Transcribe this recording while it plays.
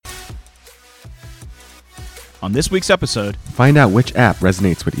On this week's episode, find out which app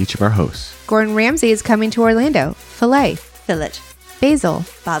resonates with each of our hosts. Gordon Ramsay is coming to Orlando. Filet. Fillet. Basil.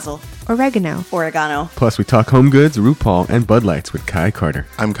 Basil. Oregano. Oregano. Plus, we talk home goods, RuPaul, and Bud Lights with Kai Carter.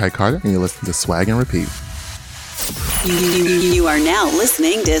 I'm Kai Carter, and you're listening to Swag and Repeat. You are now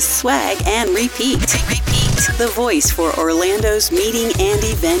listening to Swag and Repeat. The voice for Orlando's meeting and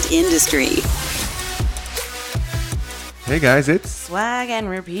event industry. Hey guys, it's Swag and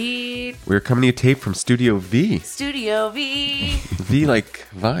Repeat. We're coming to you tape from Studio V. Studio V. V like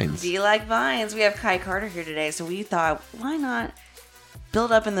vines. V like vines. We have Kai Carter here today, so we thought, why not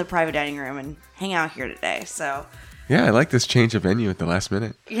build up in the private dining room and hang out here today? So Yeah, I like this change of venue at the last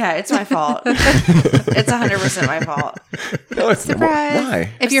minute. yeah, it's my fault. It's 100% my fault. No, it's Surprise.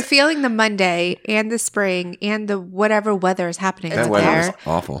 Why? If you're feeling the Monday and the spring and the whatever weather is happening That out weather there. was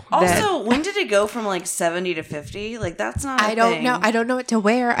awful. Also, when did it go from like 70 to 50? Like, that's not I don't know. I don't know what to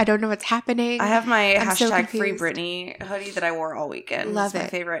wear. I don't know what's happening. I have my I'm so hashtag Free confused. Britney hoodie that I wore all weekend. Love It's my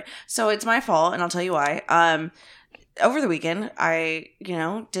it. favorite. So it's my fault, and I'll tell you why. Over the weekend, I,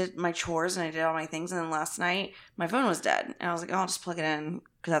 did my chores and I did all my things. And then last night, my phone was dead. And I was like, oh, I'll just plug it in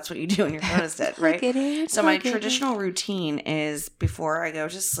because that's what you do when your phone is dead, right? Plug it in, So my plug it in. traditional routine is before I go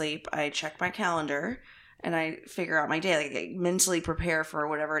to sleep, I check my calendar and I figure out my day. Like, I mentally prepare for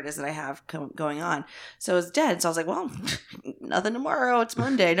whatever it is that I have going on. So it's dead. So I was like, well, nothing tomorrow. It's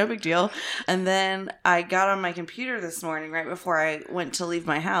Monday. No big deal. And then I got on my computer this morning right before I went to leave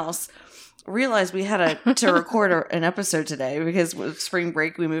my house. Realized we had to record an episode today because with spring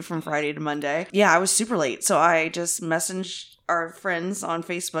break we moved from Friday to Monday. Yeah, I was super late, so I just messaged our friends on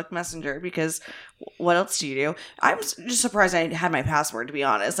Facebook Messenger because what else do you do? I'm just surprised I had my password, to be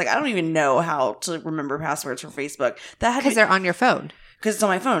honest. Like, I don't even know how to remember passwords for Facebook. That had Because they're on your phone. because it's on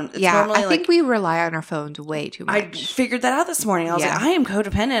my phone. It's Yeah, normally I think we rely on our phones way too I much. figured that out this morning. I was Yeah. like, I am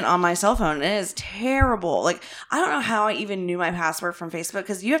codependent on my cell phone. It is terrible. Like, I don't know how I even knew my password from Facebook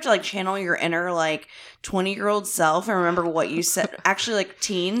because you have to like channel your inner like 20-year-old self and remember what you said. Actually, like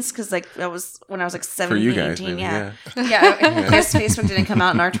teens, because like that was when I was like 17, For you guys, 18. maybe, Yeah. I guess Facebook didn't come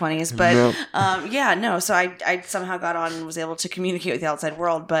out in our 20s, but Nope. So I somehow got on and was able to communicate with the outside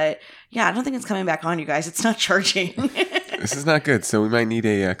world. But yeah, I don't think it's coming back on, you guys. It's not charging. This is not good, so we might need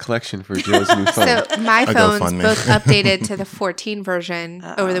a collection for Joe's new phone. So my A phones GoFundMe. both updated to the 14 version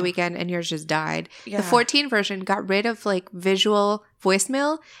over the weekend, and yours just died. Yeah. The 14 version got rid of like visual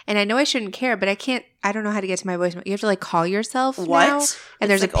voicemail, and I know I shouldn't care, but I don't know how to get to my voicemail. You have to like call yourself What? now,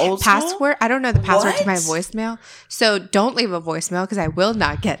 and there's It's a like old school? password. I don't know the password to my What? voicemail, so don't leave a voicemail because I will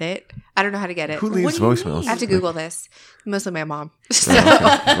not get it. I don't know how to get it. Who leaves do you voicemails? mean? I have to Google this. Mostly my mom. So, All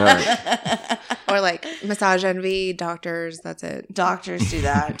right. or like Massage Envy, doctors. That's it. Doctors do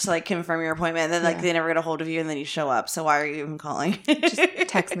that to like confirm your appointment, and then like they never get a hold of you, and then you show up. So why are you even calling?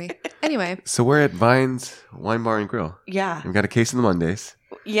 Text me. Anyway, So we're at Vines Wine Bar and Grill. Yeah, We've got a case of the Mondays.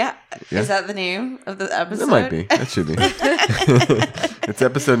 yeah. Yeah. Is that the name of the episode? That might be. That should be. It's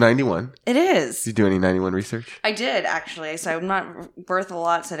episode 91. It is. Did you do any 91 research? I did actually. So I'm not worth a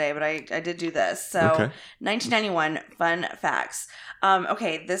lot today, but I did do this. So Okay. 1991 fun facts.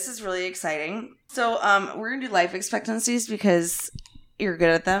 Okay, this is really exciting. So we're gonna do life expectancies because you're good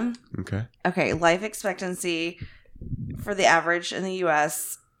at them. Okay. Okay, life expectancy for the average in the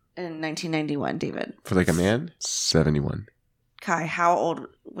U.S. in 1991. David, For like a man, 71. Kai, how old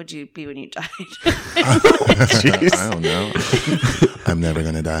would you be when you died? I don't know. I'm never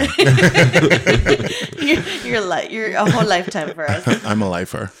going to die. you're a whole lifetime for us. I'm a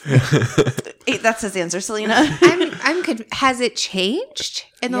lifer. Hey, that's his answer, Selena. has it changed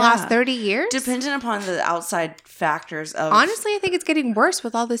in the Yeah. last 30 years? Dependent upon the outside factors of Honestly, I think it's getting worse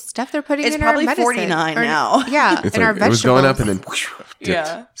with all this stuff they're putting It's in probably our medicine. 49 now. Yeah, It's in like, our it vegetables. was going up and then dipped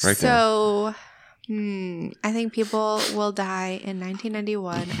Yeah. right there. So, I think people will die in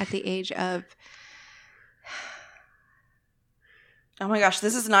 1991 at the age of... Oh my gosh,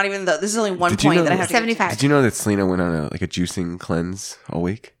 this is not even this is only one Did you point know that I have to get to. 75. Did you know that Selena went on a juicing cleanse all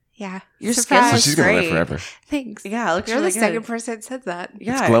week? Yeah. Your skin Surprise. So looks she's going to great. live forever. Thanks. Yeah, it looks You're really the second good. person that said that.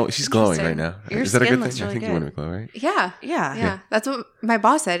 Yeah, She's glowing right interesting. now. Your Is that a skin good looks thing? really I think you good. want to glow, right? Yeah. Yeah. Yeah. That's what my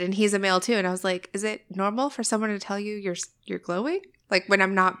boss said, and he's a male too. And I was like, is it normal for someone to tell you you're glowing? Like when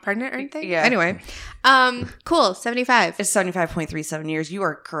I'm not pregnant or anything? Yeah. Anyway. Cool. 75. It's 75.37 years. You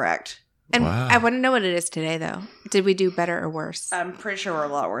are correct. And Wow. I want to know what it is today, though. Did we do better or worse? I'm pretty sure we're a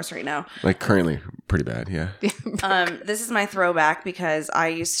lot worse right now. Like currently, pretty bad. Yeah. This is my throwback because I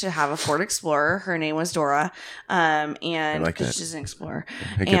used to have a Ford Explorer. Her name was Dora, and like that. she's an Explorer.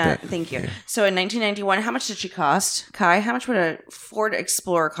 I get And that. thank you. Yeah. So in 1991, how much did she cost? Kai, how much would a Ford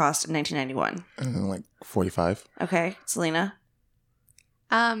Explorer cost in 1991? Like 45. Okay, Selena.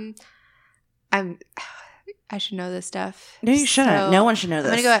 I'm I should know this stuff. No, you shouldn't. So No one should know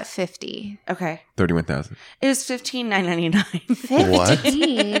this. I'm going to go at 50. Okay. 31,000. It was $15,999.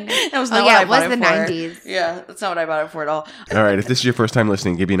 15. That was Oh, not yeah, what I it was bought the for. 90s. Yeah, that's not what I bought it for at all. All right, if this is your first time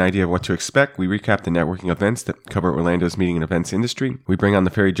listening, to give you an idea of what to expect, we recap the networking events that cover Orlando's meeting and events industry. We bring on the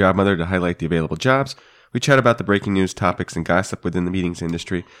Fairy Job Mother to highlight the available jobs. We chat about the breaking news, topics, and gossip within the meetings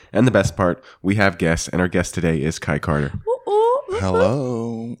industry. And the best part, we have guests, and our guest today is Kai Carter.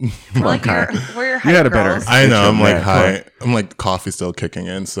 Hello. Come on, Like Kai. we're your You hype had a better- girls. I know. I'm like, Yeah, hi. I'm like, coffee still kicking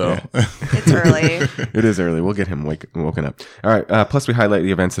in. So It's early. It is early. We'll get him woken up. All right. Plus, we highlight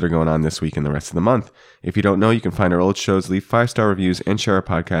the events that are going on this week and the rest of the month. If you don't know, you can find our old shows, leave 5-star reviews, and share our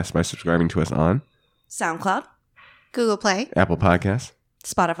podcast by subscribing to us on SoundCloud, Google Play, Apple Podcasts,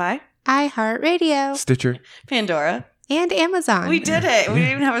 Spotify, iHeartRadio, Stitcher. Pandora. and Amazon. We did it. We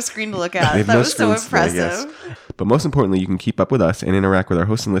didn't even have a screen to look at. They have That no was so screens today, yes. impressive. But most importantly, you can keep up with us and interact with our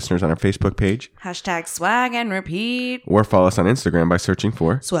hosts and listeners on our Facebook page, Hashtag swag and repeat. or follow us on Instagram by searching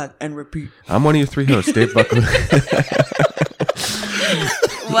for. Swag and repeat. I'm one of your 3 hosts, Dave Buckley.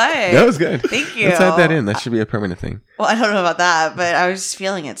 What? That was good. Thank you. Let's add that in. That should be a permanent thing. Well, I don't know about that, but I was just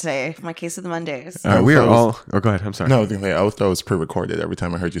feeling it today. My case of the Mondays. All right, we are that was- all. Or go ahead. I'm sorry. no, I was gonna say, I thought it was pre-recorded. Every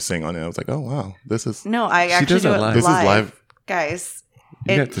time I heard you sing on it, I was like, oh wow, this is No, I actually does do it it live. live. This is live. Guys.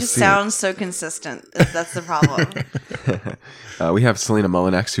 You It got to just see sounds so consistent. That's the problem. We have Selena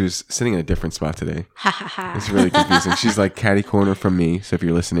Mullinax, who's sitting in a different spot today. Ha ha ha. It's really confusing. She's like catty corner from me. So if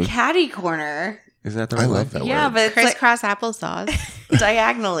you're listening, Caddy corner. is that the I right love way? that Yeah, word. but it's like Crisscross applesauce.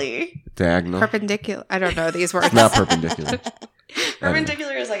 diagonally. Diagonal. Perpendicular. I don't know these words. Not perpendicular.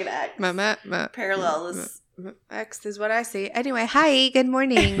 Perpendicular is like an X. Parallel is. X is what I see. Anyway, hi, good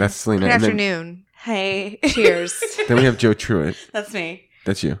morning. That's Selena. Good And then- afternoon. Hey. Cheers. Then we have Joe Truitt. That's me.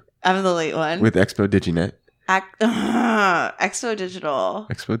 That's you. I'm the late one. With Expo Diginet. Expo Digital.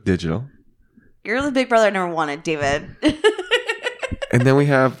 Expo Digital. You're the big brother I never wanted, David. And then we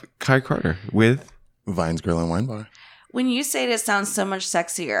have Kai Carter with. Vine's Grill and Wine Bar. When you say it, it sounds so much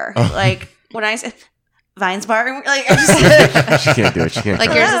sexier. Oh. Like when I say Vine's Bar, like I just, She can't do it. She can't. Like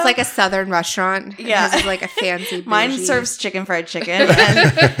do it. yours is like a southern restaurant. Yeah. His is like a fancy. mine bougie- serves chicken fried chicken,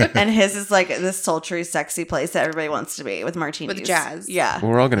 and his is like this sultry, sexy place that everybody wants to be with martinis, With jazz. Yeah,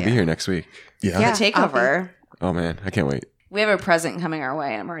 Well, we're all going to be Yeah. here next week. Yeah. Yeah. the takeover. Oh, man. I can't wait. We have a present coming our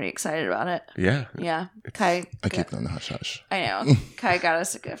way, and I'm already excited about it. Yeah. Yeah, Kai. I keep it on the hush hush. I know Kai got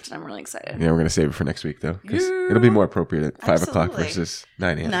us a gift, and I'm really excited. Yeah, we're going to save it for next week, though. Because it'll be more appropriate at 5 o'clock Absolutely. versus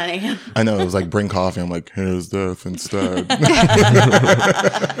 9 a.m. 9 a.m. I know it was like bring coffee. I'm like, here's death instead. All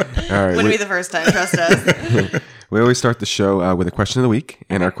right. Wouldn't be the first time. Trust us. We always start the show with a question of the week.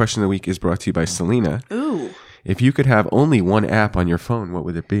 And our question of the week is brought to you by Selena. Ooh, If you could have only one app on your phone, what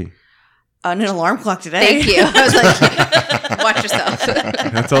would it be? an alarm clock today. Thank you. I was like, watch yourself.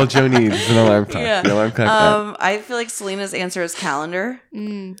 That's all Joe needs is an alarm clock. Yeah. The alarm clock app. I feel like Selena's answer is calendar.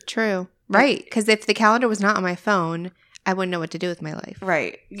 True. Right. Because if the calendar was not on my phone, I wouldn't know what to do with my life.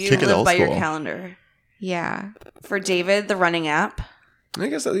 Right, you Kick it live old by your school. calendar. Yeah. For David, the running app. I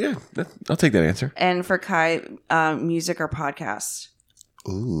guess, yeah. I'll take that answer. And for Kai, music or podcast.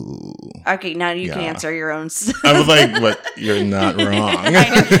 Ooh. Okay, now you can Yeah. answer your own. I was like, but you're not wrong.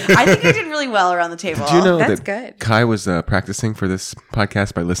 I think I did really well around the table. Did you know That's that good. Kai was practicing for this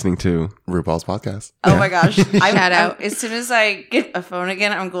podcast by listening to... RuPaul's podcast. Oh my gosh! Shout out. As soon as I get a phone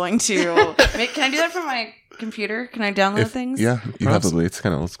again, I'm going to. Can I do that from my computer? Can I download things? Yeah. You have Probably. It's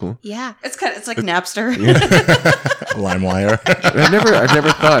kind of old school. Yeah. It's like Napster. LimeWire. I've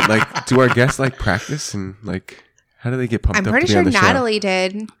never thought, like, do our guests, like, practice and, like... How do they get pumped I'm up pretty to be sure on the show? Natalie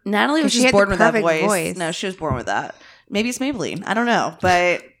did. Natalie was She just had the born with that perfect voice. No, she was born with that. Maybe it's Maybelline. I don't know,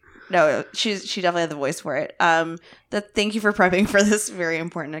 but no, she definitely had the voice for it. Thank you for prepping for this very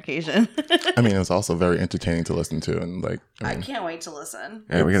important occasion. I mean, it was also very entertaining to listen to, and like, I can't wait to listen.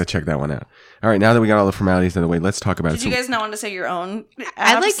 Yeah, we got to check that one out. All right, now that we got all the formalities out of the way, let's talk about Did it. you guys not want to say your own?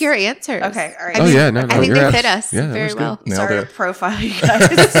 I apps? like your answers. Okay, all right. Oh, yeah, no, I think your they apps- fit us yeah, that very was good. well. Nailed Sorry it. to profile you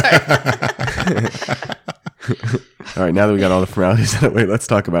guys. All right, now that we got all the formalities out of the way, let's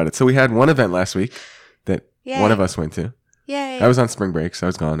talk about it. So we had one event last week that Yay. one of us went to. Yay. I was on spring break, so I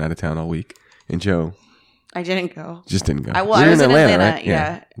was gone out of town all week. And Joe I didn't go. just didn't go. I You was, were in Atlanta. right?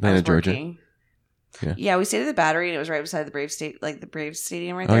 Yeah, I Atlanta, was Georgia. working. Yeah. Yeah, we stayed at the Battery, and it was right beside the Braves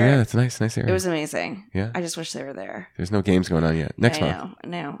Stadium right Oh, there. yeah, that's a nice area. It was amazing. Yeah. I just wish they were there. There's no games going on yet. Next month. I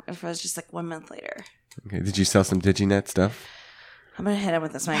know. If it was just like 1 month later. Okay. Did you sell some DigiNet stuff? I'm going to hit him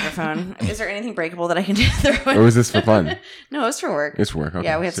with this microphone. Is there anything breakable that I can do through it? Or was this for fun? No, it's for work. It's work. Okay,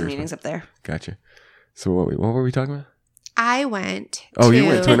 Yeah, we had some seriously. meetings up there. Gotcha. So what were we talking about? I went You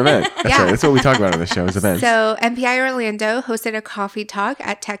went to an event. That's Yeah. right. That's what we talk about on the show is events. So MPI Orlando hosted a coffee talk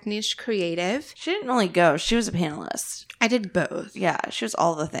at Techniche Creative. She didn't only go. She was a panelist. I did both. Yeah, she was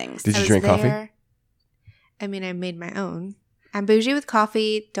all the things. Did I you was drink coffee? there. I mean, I made my own. I'm bougie with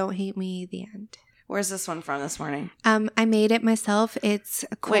coffee. Don't hate me. The end. Where's this one from this morning? I made it myself. It's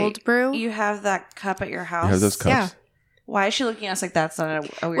a cold brew. You have that cup at your house? You have those cups? Yeah. Why is she looking at us like that's not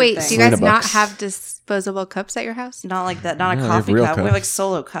a weird Wait, thing? do you guys Selena not Bucks. have disposable cups at your house? Not like that. Not No, a they have coffee real cup. We have cups. like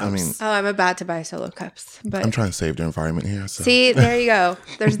solo cups. I mean, Oh, I'm about to buy solo cups. But I'm trying to save the environment here. So. see, there you go.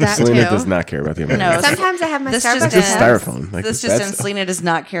 There's that Selena too. does not care about the environment. No, Sometimes I have my This Starbucks just It's just cups. styrofoam. Like, this just that's- in. Selena does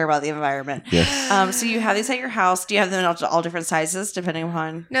not care about the environment. Yes. So you have these at your house. Do you have them in all different sizes, depending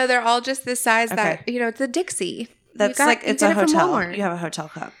upon? No, they're all just this size that, Okay. it's a Dixie. That's You like you it's a get it from hotel. Walmart. You have a hotel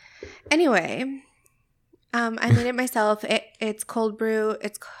cup. Anyway, I made it myself. It's cold brew.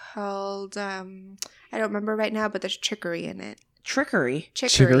 It's called, I don't remember right now, but there's chicory in it. Trickery.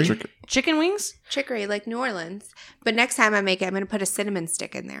 Chicory. Chicken wings. Chicory, like New Orleans. But next time I make it, I'm going to put a cinnamon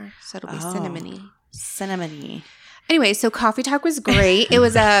stick in there. So it'll be Oh. cinnamony. Cinnamony. Anyway, so Coffee Talk was great. It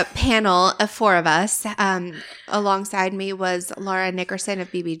was a panel of 4 of us. Alongside me was Laura Nickerson of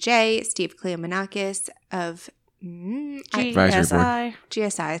BBJ, Steve Kleomenakis of Advisory GSI.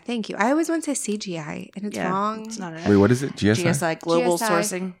 GSI. Thank you. I always want to say CGI, and it's wrong. It's not it. Wait, what is it? GSI? GSI Global GSI.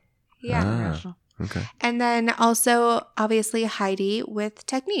 Sourcing. Yeah. Ah. International. Okay. And then also, obviously, Heidi with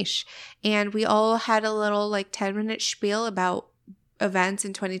Techniche. And we all had a little 10-minute spiel about events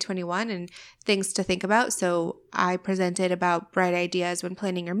in 2021 and things to think about. So I presented about bright ideas when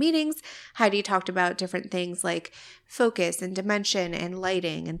planning your meetings. Heidi talked about different things like focus and dimension and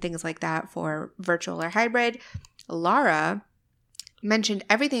lighting and things like that for virtual or hybrid. Laura mentioned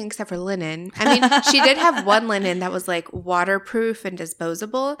everything except for linen. I mean, she did have one linen that was waterproof and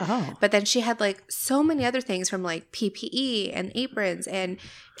disposable. Oh. But then she had so many other things from PPE and aprons and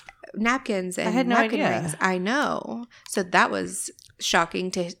napkins and had no napkin idea. rings. I know. So that was shocking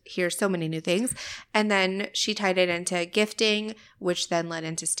to hear so many new things. And then she tied it into gifting, which then led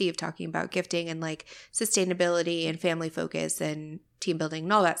into Steve talking about gifting and sustainability and family focus and team building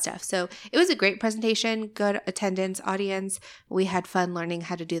and all that stuff. So it was a great presentation, good attendance, audience. We had fun learning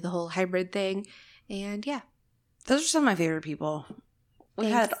how to do the whole hybrid thing. And yeah. Those are some of my favorite people. We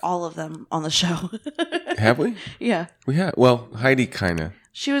Thanks. had all of them on the show. Have we? Yeah. We have. Well, Heidi kind of.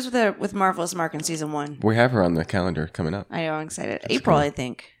 She was with Marvelous Mark in season 1. We have her on the calendar coming up. I know, I'm excited. That's April, cool. I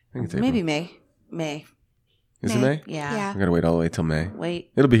think. I think it's April. Maybe May. May. Is it May? Yeah. Yeah. We gotta wait all the way till May.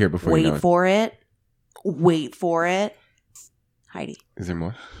 Wait. It'll be here before you know Wait it. for it. Wait for it. Heidi. Is there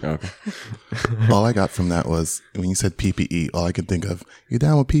more? Oh, okay. All I got from that was when you said PPE, all I could think of, you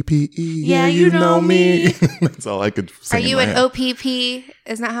down with PPE? Yeah, you know me. That's all I could say. Are in you my an head. OPP?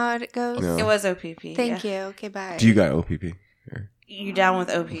 Isn't that how it goes? No. It was OPP. Thank yeah. you. Okay, bye. Do you got OPP? You down with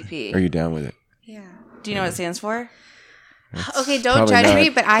OPP? Are you down with it? Yeah. Do you know what it stands for? Okay, don't Probably judge not. me,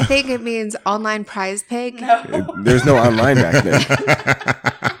 but I think it means online prize pig. There's no online back then.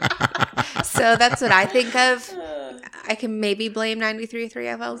 So that's what I think of. I can maybe blame 93.3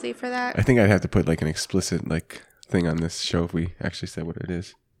 FLZ for that. I think I'd have to put an explicit thing on this show if we actually said what it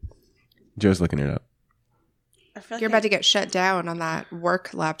is. Joe's looking it up. I feel like You're about to get shut down on that work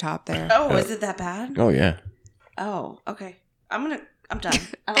laptop there. Oh, is it that bad? Oh yeah. Oh, okay. I'm done.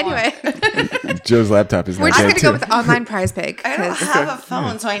 I don't Anyway, Joe's laptop is we're not just dead going to go too. with online prize pig. I don't 'cause have a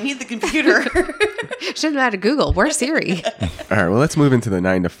phone, so I need the computer. shouldn't know how to Google. Where's Siri? All right, well let's move into the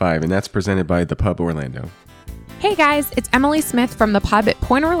 9 to 5, and that's presented by the Pub Orlando. Hey guys, it's Emily Smith from the Pub at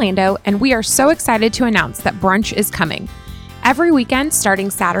Point Orlando, and we are so excited to announce that brunch is coming. Every weekend, starting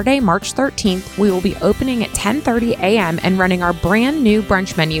Saturday, March 13th, we will be opening at 10:30 a.m. and running our brand new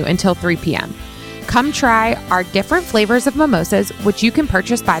brunch menu until 3 p.m. Come try our different flavors of mimosas, which you can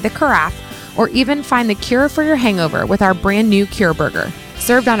purchase by the carafe, or even find the cure for your hangover with our brand new Cure Burger,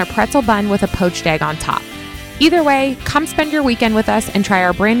 served on a pretzel bun with a poached egg on top. Either way, come spend your weekend with us and try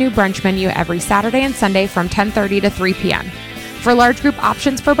our brand new brunch menu every Saturday and Sunday from 10:30 to 3 p.m. For large group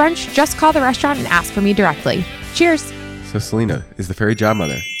options for brunch, just call the restaurant and ask for me directly. Cheers! So Selena is the fairy job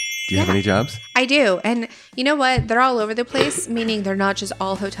mother. Do you have Yeah. any jobs? I do. And you know what? They're all over the place, meaning they're not just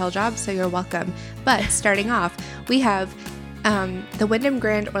all hotel jobs, so you're welcome. But starting off, we have the Wyndham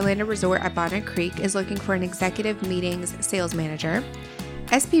Grand Orlando Resort at Bonnet Creek is looking for an executive meetings sales manager.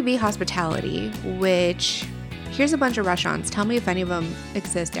 SPB Hospitality, which here's a bunch of restaurants. Tell me if any of them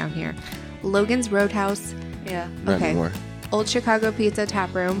exist down here. Logan's Roadhouse, yeah. Not Okay. anymore. Old Chicago Pizza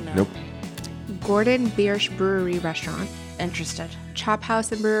Tap Room, Nope. Gordon Biersch Brewery Restaurant, Interested. Chop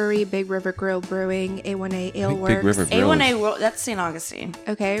House and Brewery, Big River Grill Brewing, A1A Ale Big Works. River Grill. A1A, that's St. Augustine.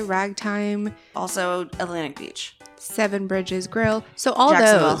 Okay, Ragtime, Also Atlantic Beach. Seven Bridges Grill. So all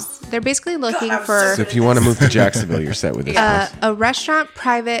Jacksonville. those, they're basically looking God, I'm for So if you want to move to Jacksonville, you're set with this place. a restaurant,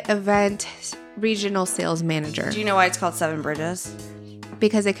 private event, regional sales manager. Do you know why it's called Seven Bridges?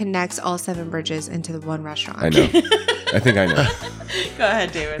 Because it connects all 7 bridges into the one restaurant. I know. I think I know. Go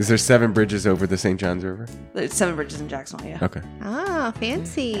ahead, David. Is there 7 bridges over the St. Johns River? It's Seven Bridges in Jacksonville, yeah. Okay. Oh,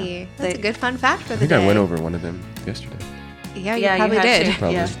 fancy. That's They- a good fun fact for I the think day. I went over one of them yesterday. Yeah, you Yeah, probably had did. to.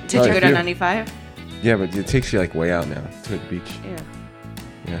 Probably. Yeah. Probably Did you go a down few. 95? Yeah, but it takes you like way out now to the beach. Yeah.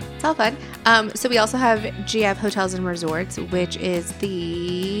 Yeah. It's all fun. So we also have GF Hotels and Resorts, which is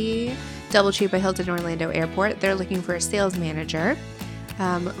the DoubleTree by Hilton Orlando Airport. They're looking for a sales manager.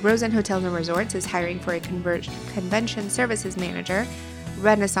 Rosen Hotels and Resorts is hiring for a convention services manager.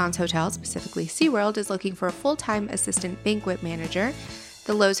 Renaissance Hotels, specifically SeaWorld, is looking for a full-time assistant banquet manager.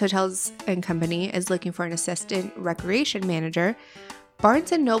 The Lowe's Hotels and Company is looking for an assistant recreation manager.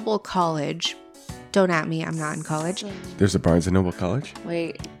 Barnes & Noble College, don't at me, I'm not in college. There's a Barnes & Noble College?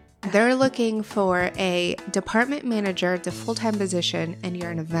 Wait. They're looking for a department manager. It's a full-time position, and you're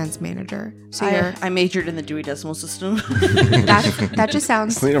an events manager. So you're I majored in the Dewey Decimal System. that just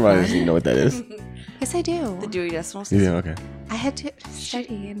sounds Selena fun. probably doesn't even know what that is. Yes, I do. The Dewey Decimal System. Yeah, okay. I had to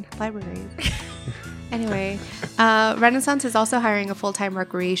study in libraries. Anyway, Renaissance is also hiring a full-time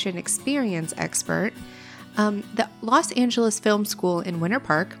recreation experience expert. The Los Angeles Film School in Winter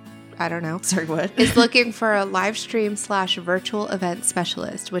Park, I don't know, Sorry, what? is looking for a live stream / virtual event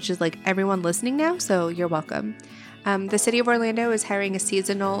specialist, which is like everyone listening now, so you're welcome. The City of Orlando is hiring a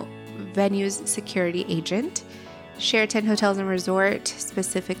seasonal venues security agent. Sheraton Hotels and Resort,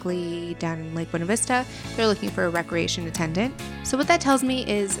 specifically down in Lake Buena Vista, they're looking for a recreation attendant. So what that tells me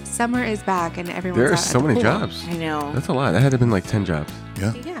is summer is back and everyone's There are out so at the many pool. jobs. I know. That's a lot. That had to have been like 10 jobs.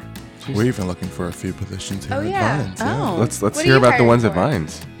 Yeah. Yeah. We're even looking for a few positions here Oh, at yeah. Vines. Oh. Let's What are hear you about the hiring ones at for?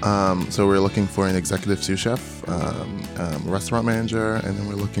 Vines. So we're looking for an executive sous chef, restaurant manager, and then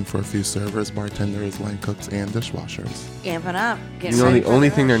we're looking for a few servers, bartenders, line cooks, and dishwashers. Amping up. Getting You know, ready the for only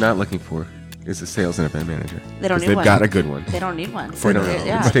the thing they're rush. not looking for is a sales and event manager. They don't 'Cause need they've one. got a good one. They don't need one. For now.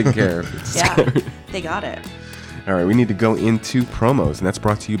 Yeah. It's taken care of. Yeah. They got it. All right, we need to go into promos, and that's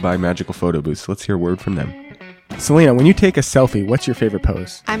brought to you by Magical Photo Booths. Let's hear a word from them. Selena, when you take a selfie, what's your favorite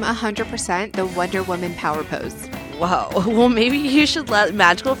pose? I'm 100% the Wonder Woman power pose. Whoa. Well, maybe you should let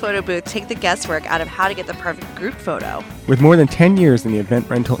Magical Photo Booth take the guesswork out of how to get the perfect group photo. With more than 10 years in the event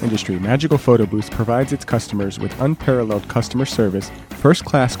rental industry, Magical Photo Booths provides its customers with unparalleled customer service,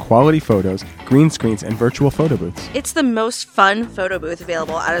 first-class quality photos, green screens, and virtual photo booths. It's the most fun photo booth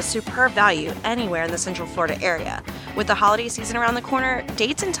available at a superb value anywhere in the Central Florida area. With the holiday season around the corner,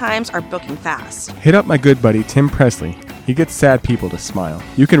 dates and times are booking fast. Hit up my good buddy Tim Presley. He gets sad people to smile.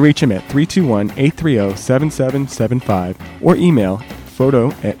 You can reach him at 321-830-7775 or email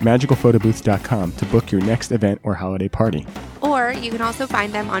photo@magicalphotobooths.com to book your next event or holiday party. Or you can also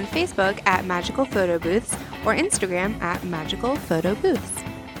find them on Facebook at Magical Photo Booths or Instagram at Magical Photo Booths.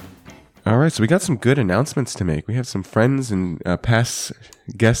 All right, so we got some good announcements to make. We have some friends and past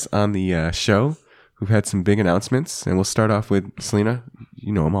guests on the show who've had some big announcements, and we'll start off with Selena.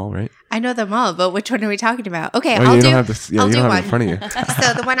 You know them all, right? I know them all, but which one are we talking about? Okay, Oh, I'll you do. don't have this. Yeah, I'll you do don't have one. it in front of you.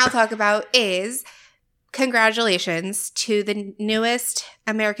 So the one I'll talk about is congratulations to the newest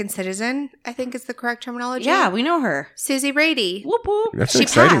American citizen. I think is the correct terminology. Yeah, we know her. Susie Brady. Whoop whoop. That's an She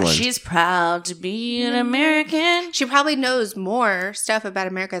exciting passed. one. She's proud to be an American. She probably knows more stuff about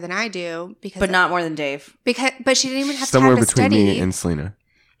America than I do because, But not more than Dave. but she didn't even have Somewhere time to between study. me and Selena.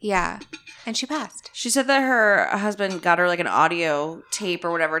 Yeah, and she passed. She said that her husband got her like an audio tape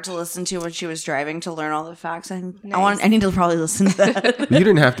or whatever to listen to when she was driving to learn all the facts. I need to probably listen to that. You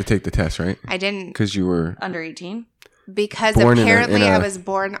didn't have to take the test, right? I didn't Because you were. Under 18. because Born in a- apparently in a- I was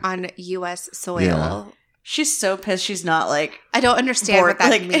born on U.S. soil. Yeah. She's so pissed she's not like I don't understand what that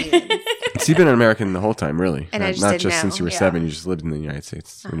like- means. So you've been an American the whole time, really. And I just not didn't just know. since you were Yeah. 7. You just lived in the United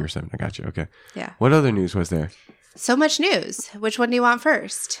States when you were 7. I got you. Okay. Yeah. What other news was there? So much news. Which one do you want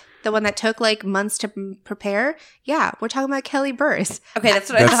first? The one that took like months to prepare? Yeah, we're talking about Kelly Burris. Okay, that's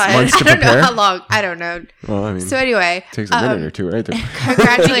what That's I thought. months to I don't know prepare? how long. I don't know. Well, I mean, So anyway, it takes a minute or two, right?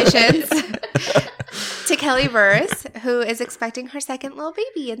 congratulations to Kelly Burris, who is expecting her second little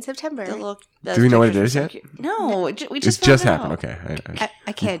baby in September. Do we know what it is yet? No, we It's just just found happened. out. Okay.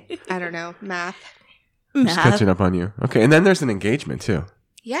 I can't. I don't know. Math. I'm just catching up on you. Okay. And then there's an engagement, too.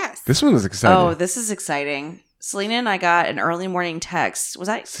 Yes. This one was exciting. Oh, this is exciting. Selena and I got an early morning text. Was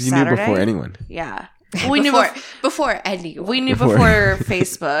that so you Saturday? knew before anyone. Yeah. before anyone. We knew before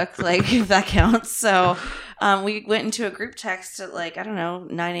Facebook, like if that counts. So we went into a group text at like, I don't know,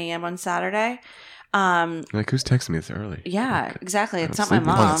 9 a.m. on Saturday. Like, who's texting me this early? Yeah, exactly. It's I'm not my sleeping.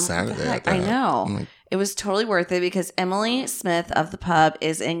 mom. On a Saturday. What the heck? at I that. know. I'm like, it was totally worth it because Emily Smith of the pub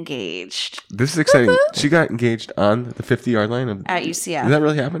is engaged This is exciting. She got engaged on the 50-yard line. at UCF. Did that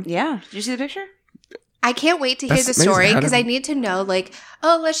really happen? Yeah. Did you see the picture? I can't wait to hear That's the amazing. story How because did- I need to know, like,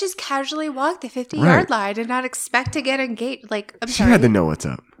 oh, let's just casually walk the 50-yard line and not expect to get engaged. Like, I'm She sorry. had to know what's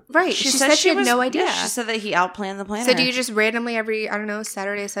up. Right. She said she had no idea. Yeah, she said that he outplanned the planner. So do you just randomly every, I don't know,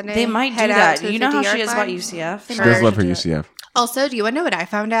 Saturday, Sunday? They might do head out that. to the You know how 50-yard she is about line? UCF. They She might does love her do it. UCF. Also, do you want to know what I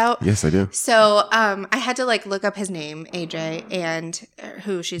found out? Yes, I do. So I had to like look up his name, AJ, and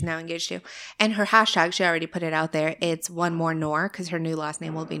who she's now engaged to. And her hashtag, she already put it out there. It's one more Noor because her new last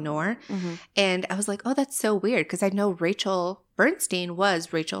name will be Noor. Mm-hmm. And I was like, oh, that's so weird because I know Rachel Bernstein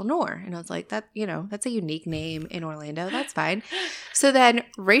was Rachel Noor. And I was like, that, you know, that's a unique name in Orlando. That's fine. So then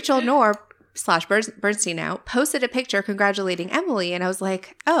Rachel Noor / Bernstein now posted a picture congratulating Emily. And I was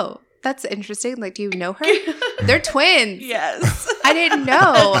like, oh, that's interesting. Like, do you know her? They're twins. Yes. I didn't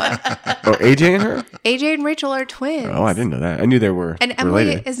know. Oh, AJ and her? AJ and Rachel are twins. Oh, I didn't know that. I knew they were And Emily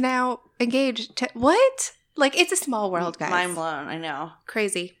related. is now engaged to what? Like, it's a small world, guys. Mind blown. I know.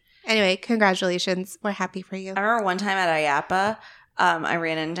 Crazy. Anyway, congratulations. We're happy for you. I remember one time at IAPA, I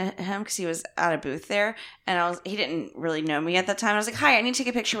ran into him because he was at a booth there, and he didn't really know me at that time. I was like, "Hi, I need to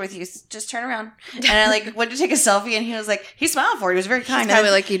take a picture with you. Just turn around." And I like went to take a selfie, and he was like, he smiled for it. He was very kind. Probably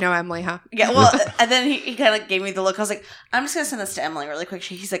And- like, you know Emily, huh? yeah, well, and then he kind of gave me the look. I was like, "I'm just gonna send this to Emily really quick."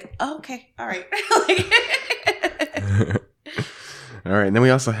 He's like, "Oh, okay, all right." All right, and then we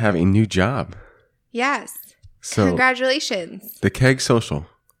also have a new job. Yes. So Congratulations. the Keg Social,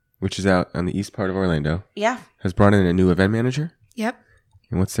 which is out on the east part of Orlando, Yeah. has brought in a new event manager. Yep.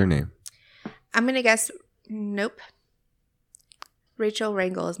 And what's their name? I'm going to guess, nope. Rachel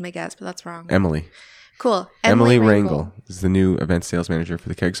Rangel is my guess, but that's wrong. Emily. Cool. Emily Rangel is the new event sales manager for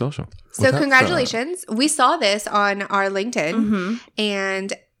the Keg Social. So Well, that's, congratulations. We saw this on our LinkedIn, Mm-hmm.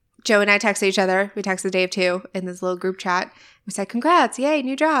 and Joe and I texted each other. We texted Dave too in this little group chat. We said, congrats, yay,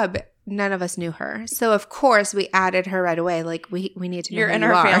 new job. None of us knew her. So of course we added her right away. Like we need to know You're who in you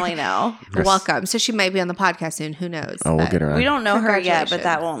our are. family now. Yes. Welcome. So she might be on the podcast soon. Who knows? Oh, we'll But get her on. We don't know her yet, but Congratulations.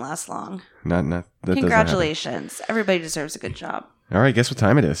 that won't last long. Not that doesn't Congratulations. Everybody deserves a good job. happen. All right, guess what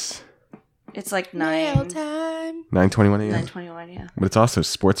time it is? It's like Mail 9:21 time. 9:21 a.m. yeah. But it's also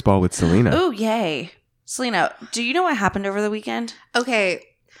sports ball with Selena. Oh, yay. Selena, do you know what happened over the weekend? Okay.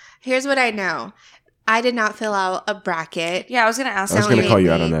 Here's what I know. I did not fill out a bracket. Yeah, I was going to ask I was Don't gonna call hate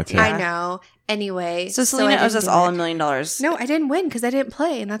you out me. on that, too. I know. Anyway. So I Selena didn't owes us do all it. $1 million. No, I didn't win because I didn't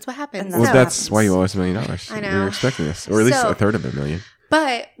play, and that's what happened. And Well, So- that's why you owe us $1 million. I We know. were expecting this, or at least So- a third of $1 million.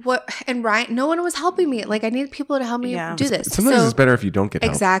 But and Ryan, no one was helping me. Like I need people to help me Yeah. do this. Sometimes So- it's better if you don't get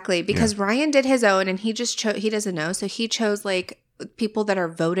help. Exactly, because Ryan did his own, and he just chose. He doesn't know, so he chose like people that are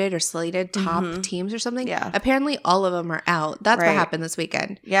voted or slated top teams or something. Yeah. Apparently, all of them are out. That's Right. what happened this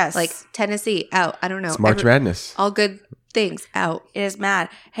weekend. Yes. Like Tennessee out. I don't know. It's March Madness. All good things out. It is mad.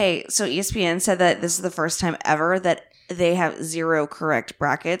 Hey, so ESPN said that this is the first time ever that they have 0 correct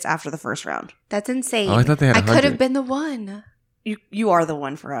brackets after the first round. That's insane. Oh, I thought they had I could 100. have been the one. You are the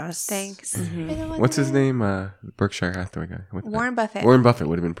one for us. Thanks. Mhm. You're the one What's that- his name? Berkshire Hathaway guy. Warren Buffett. Warren Buffett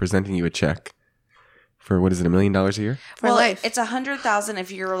would have been presenting you a check for what is it, $1 million a year? For well, life. it's 100,000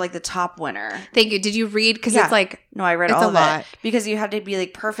 if you're like the top winner. Thank you. Did you read? Because Yeah. it's like No, I read It's all a of lot. it because you had to be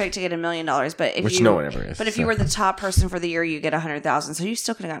like perfect to get $1 million. But if Which you, no one ever is, But if so. you were the top person for the year, you get 100,000. So you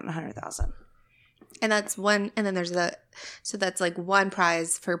still could have gotten 100,000. and that's one, and then there's so that's like one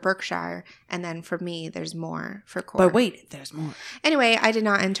prize for Berkshire, and then for me, there's more for Core. But wait, there's more. Anyway, I did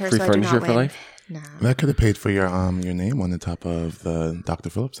not enter, Free so I do furniture not for win. life? No. That could have paid for your name on the top of the Dr.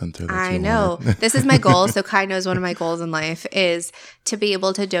 Phillips Center. That I you know. wanted. This is my goal. So Kai knows one of my goals in life is to be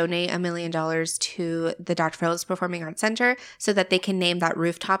able to donate $1 million to the Dr. Phillips Performing Arts Center so that they can name that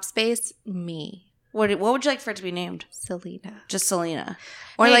rooftop space me, What would you like for it to be named? Selena. Just Selena.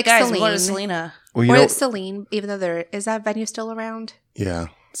 Or Hey, like guys, Celine. we're going to Selena. Well, you Or know, Celine, even though is that venue still around? Yeah,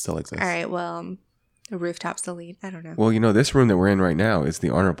 still exists. All right, well, a rooftop Celine. I don't know. well, you know, this room that we're in right now is the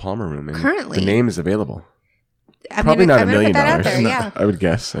Arnold Palmer room. And Currently. the name is available. I'm Probably gonna- not $1 million. I'm gonna put that out there, yeah. I would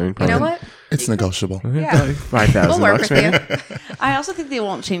guess. I mean, You probably know what? It's negotiable. Yeah. 5,000 We'll work bucks, with maybe. you. I also think they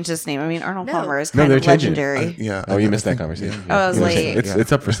won't change this name. I mean, Arnold No. Palmer is No, kind they're of changing it. legendary. Yeah. Oh, you I missed that think- conversation. yeah. Oh, I was You late. missed it.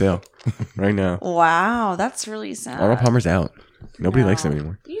 It's up for sale right now. Wow, that's really sad. Arnold Palmer's out. Nobody No. likes him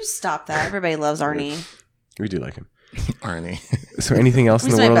anymore. You stop that. Everybody loves Arnie. We do like him. Arnie. So anything else in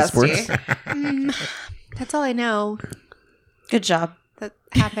He's the my world of bestie. sports? That's all I know Good job. that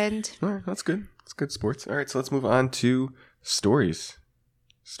happened. All right, that's good. That's good sports. All right, so let's move on to stories.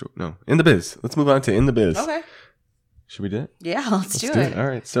 No, In the Biz. Let's move on to In the Biz. Okay. Should we do it? Yeah, let's do it. All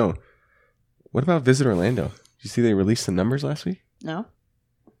right, so what about Visit Orlando? Did you see they released the numbers last week? No.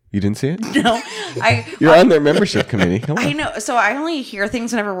 You didn't see it? No, You're on their membership committee. Come on. I know. So I only hear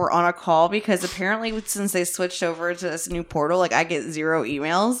things whenever we're on a call because apparently since they switched over to this new portal, like I get 0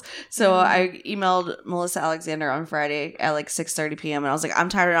 emails. So I emailed Melissa Alexander on Friday at like 6:30 p.m. and I was like, I'm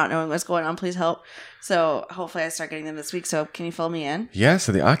tired of not knowing what's going on. Please help. So hopefully I start getting them this week. So can you fill me in? Yeah,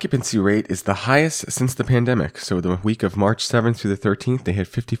 so the occupancy rate is the highest since the pandemic. So the week of March 7th through the 13th, they hit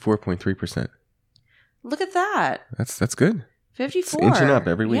 54.3%. Look at that. That's good. 54. It's inching up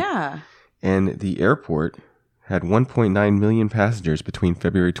every week. Yeah. And the airport had 1.9 million passengers between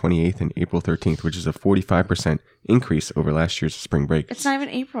February 28th and April 13th, which is a 45% increase over last year's spring break. It's not even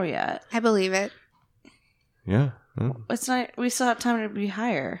April yet. I believe it. Yeah. Oh. It's not. We still have time to be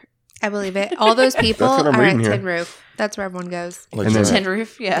higher. I believe it. All those people That's what I'm are at reading here. Tin Roof. That's where everyone goes. Like, And then- Tin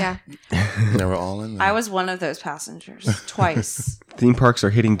Roof. Yeah. they were all in there. I was one of those passengers twice. Theme parks are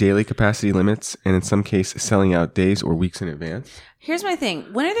hitting daily capacity limits and in some cases selling out days or weeks in advance. Here's my thing.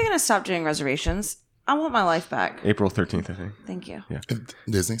 When are they going to stop doing reservations? I want my life back. April 13th, I think. Thank you.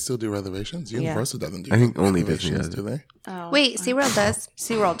 Disney still do reservations? Universal doesn't do I think only Disney reservations, does. do they? Oh. Wait, SeaWorld does.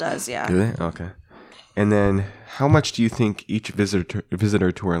 SeaWorld does, yeah. Do they? Okay. And then how much do you think each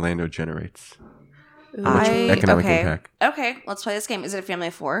visitor to Orlando generates? Economic impact. Okay, let's play this game. Is it a family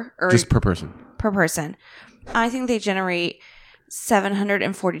of 4 or Just per person. per person? I think they generate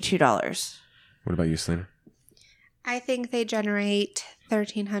 $742. What about you, Selena? I think they generate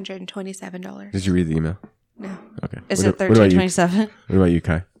 $1,327. Did you read the email? No. Okay. Is What it about you? 1327? What about you,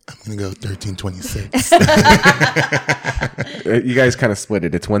 Kai? I'm going to go 1326. You guys kind of split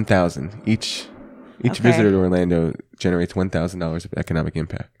it. It's 1,000 each. Each Okay. visitor to Orlando generates $1,000 of economic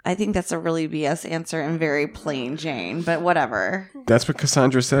impact. I think that's a really BS answer and very plain Jane, but whatever. That's what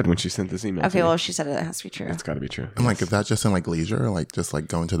Cassandra said when she sent this email. to Okay, me. well, she said it has to be true. It's got to be true. I'm like, is that just in like leisure? Like just like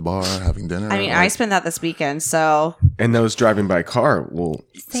going to the bar, having dinner? I mean, Like, I spent that this weekend, so And those driving by car will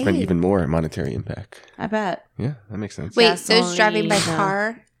Same. spend even more monetary impact. I bet. Yeah, that makes sense. Wait, those driving by Gasoline.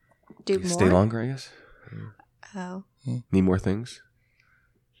 car do more? Stay longer, I guess. Oh. Need more things.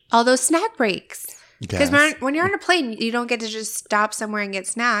 All those snack breaks. Because gas. when you're on a plane, you don't get to just stop somewhere and get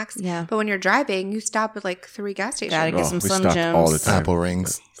snacks. Yeah. But when you're driving, you stop at like 3 gas stations. Gotta get some we Slim stopped Jims. all the time. Apple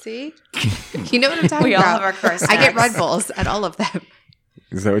rings. See? You know what I'm talking We all about. have our car I get snacks. Red Bulls at all of them.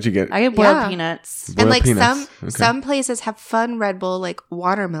 Is that what you get? I get boiled Yeah. peanuts. Boiled and like peanuts. Okay. some places have fun Red Bull, like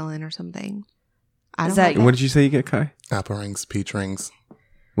watermelon or something. I Is don't that- know. What did you say you get, Kai? Apple rings, peach rings.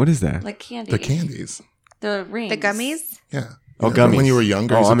 What is that? Like candy. The candies. The rings. The gummies? Yeah. Oh, You know, gummies. When you were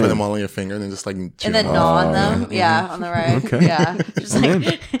younger, Oh, you used to I'm put in. them all on your finger and then just like chew And then them gnaw up. on them. yeah. Yeah, on the right. Okay. Yeah. Just I'm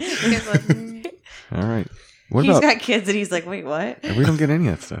like, All right. What he's about? got kids and he's like, wait, what? We don't get any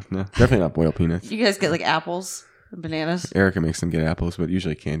of that stuff. No, definitely not boiled peanuts. You guys get like apples, bananas. Erica makes them get apples, but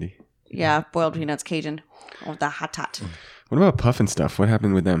usually candy. Yeah, boiled peanuts, Cajun. Oh, the hot tot. What about puff and stuff? What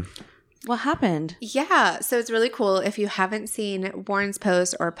happened with them? What happened? Yeah, so it's really cool. If you haven't seen Warren's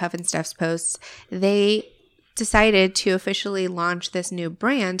post or Puff and Stuff's posts, they decided to officially launch this new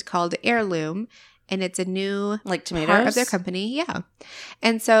brand called Heirloom, and it's a new Like tomatoes? part of their company. Yeah.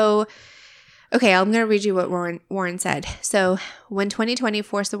 And so, okay, I'm going to read you what Warren said. So, when 2020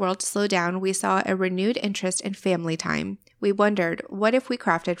 forced the world to slow down, we saw a renewed interest in family time. We wondered, what if we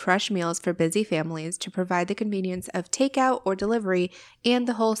crafted fresh meals for busy families to provide the convenience of takeout or delivery and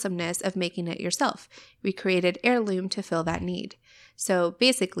the wholesomeness of making it yourself? We created Heirloom to fill that need. So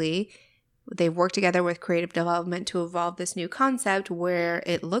basically, they've worked together with creative development to evolve this new concept where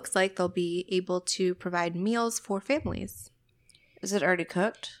it looks like they'll be able to provide meals for families. Is it already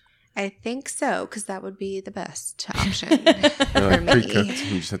cooked? I think so, because that would be the best option They're for like me. pre-cooked.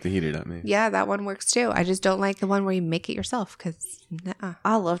 You just have to heat it up, maybe. Yeah, that one works too. I just don't like the one where you make it yourself because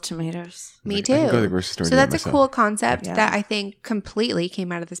I love tomatoes. me I too. can go to the grocery store and So do it that's a myself. cool concept Yeah. that I think completely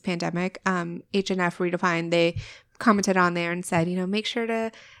came out of this pandemic. H&F Redefined, they commented on there and said, make sure to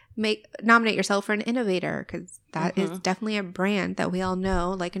nominate yourself for an innovator because that is definitely a brand that we all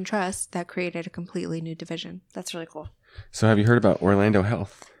know, like, and trust that created a completely new division. That's really cool. So have you heard about Orlando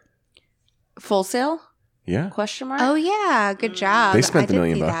Health? Full Sail? Yeah. Question mark? Oh yeah, good job. They spent I $1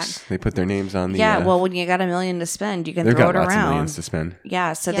 million did see bucks. that. They put their names on the Yeah, well, when you got $1 million to spend, you can they've throw got it lots of around. millions to spend.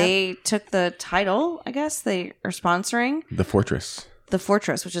 Yeah, so Yep. they took the title, I guess. They are sponsoring The Fortress. the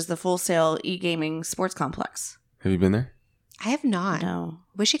Fortress, which is the Full Sail e-gaming sports complex. Have you been there? I have not. No.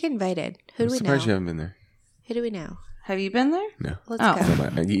 We should get invited. Who I'm do we surprised you know? haven't been there. Who do we know? Have you been there? No. Let's Oh.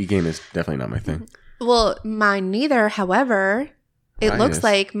 go. E-game is definitely not my thing. Well, mine neither. However, it Mine looks is.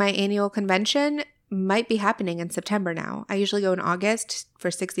 like my annual convention might be happening in September now. I usually go in August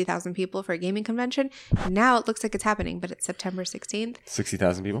for 60,000 people for a gaming convention. Now it looks like it's happening, but it's September 16th.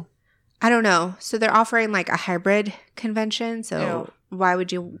 60,000 people? I don't know. So they're offering like a hybrid convention. So why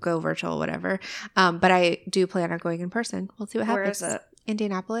would you go virtual, whatever. But I do plan on going in person. We'll see what happens. Where is it?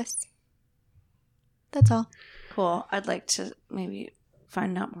 Indianapolis. That's all. Cool. I'd like to maybe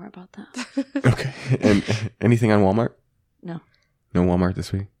find out more about that. Okay. And anything on Walmart? No. No Walmart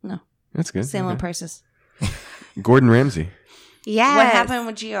this week? No. That's good. Same Okay. on prices. Gordon Ramsay. Yeah. What happened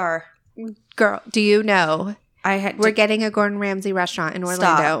with GR? Girl, do you know I had we're getting a Gordon Ramsay restaurant in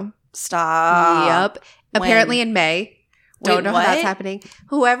Orlando? Stop. Yep. Apparently When? in May. Don't Wait, know how that's what? happening.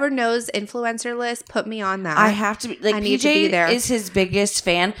 Whoever knows influencer list, put me on that. I have to be like I PJ need to be there. is his biggest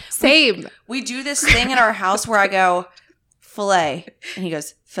fan. Same. We do this thing in our house where I go filet and he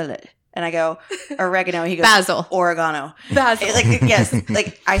goes fillet and I go oregano. He goes Basil. oregano. Basil. Like yes,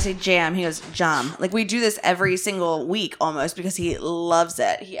 like I say jam. He goes jam. Like we do this every single week almost because he loves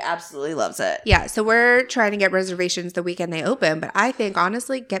it. He absolutely loves it. Yeah, so we're trying to get reservations the weekend they open, but I think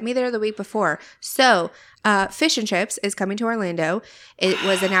honestly, get me there the week before. So, Fish and Chips is coming to Orlando. It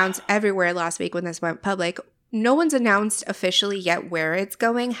was announced everywhere last week when this went public. No one's announced officially yet where it's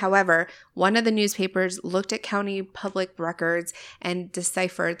going. However, one of the newspapers looked at county public records and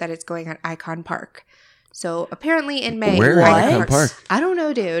deciphered that it's going at Icon Park. So apparently in May. Where at Icon Park? I don't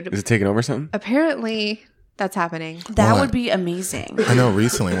know, dude. Is it taking over something? Apparently that's happening. That Well, would be amazing. I know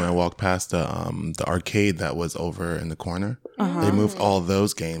recently when I walked past the arcade that was over in the corner, they moved all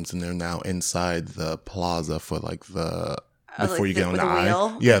those games and they're now inside the plaza for like the before like you get on with the the eye.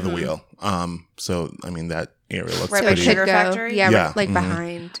 wheel? Yeah, the wheel. So I mean that area looks Right So by it pretty. should Sugar go. Factory? Yeah, Yeah, like mhm.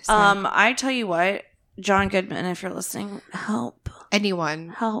 behind. So I tell you what, John Goodman, if you're listening, help. anyone.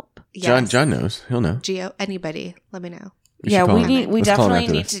 Help. Yes. John knows. He'll know. Geo, anybody, let me know. should Yeah, call we him. need. We Let's call him definitely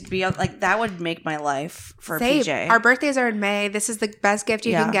after need this. to be on. Like that would make my life for Same. PJ. Our birthdays are in May. This is the best gift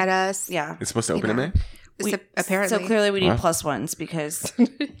you Yeah. can get us. yeah. It's supposed to open You in know. May? Apparently. So clearly, we need Wow. plus ones because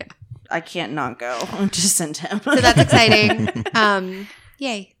I can't not go. Just send him. So that's exciting.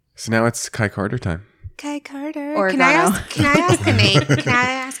 Yay. So now it's Kai Carter time. Kai Carter. Oregano. Can I ask a name? Can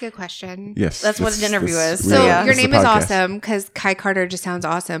I ask a question? Yes. That's what an interview is. So Yeah. your This is name the is podcast. awesome because Kai Carter just sounds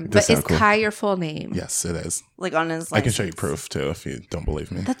awesome. does But is sound cool. Kai your full name? Yes, it is. like on his. I can show you license. proof too if you don't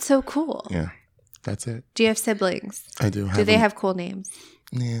believe me. That's so cool. Yeah, that's it. Do you have siblings? I do. Do they them. have cool names?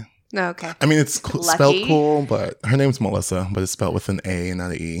 Yeah. No, okay. I mean, it's Lucky. spelled cool, but her name's Melissa, but it's spelled with an A,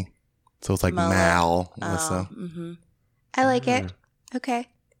 not an E. So it's like Mel- Mal Melissa. Mm-hmm. I like it. Okay.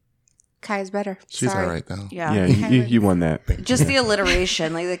 Kai's better. She's Sorry. all right though. Yeah. Yeah, you won that. Just the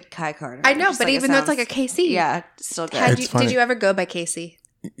alliteration, like the Kai Carter. I know, Just but like it even though it's sounds- like a KC. Yeah, still good. How'd It's you, funny. did you ever go by Casey?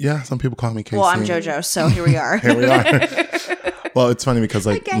 Yeah, some people call me Casey. well, I'm JoJo, so here we are. Here we are. Well, it's funny because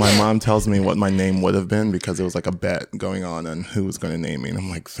like get my it. mom tells me what my name would have been because there was like a bet going on and who was going to name me, and I'm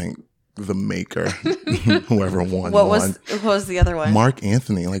like, thank the maker, whoever won. What won. was the other one? Mark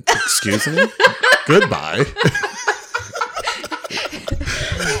Anthony? Like, excuse me, goodbye.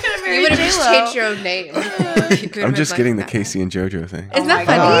 You would have just changed your own name. I'm just getting the Casey and JoJo thing. Isn't my that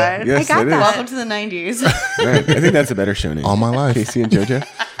funny? God. Yes, I got it is. that. Welcome to the 90s. Right. I think that's a better show name. All my life. Casey and JoJo.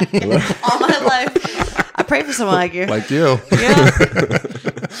 Hello? All my life. I pray for someone like you. Like you. Yeah.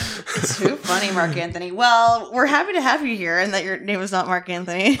 Too funny, Mark Anthony. Well, we're happy to have you here and that your name is not Mark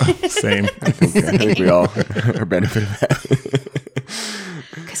Anthony. Same. I think we all are benefit of that.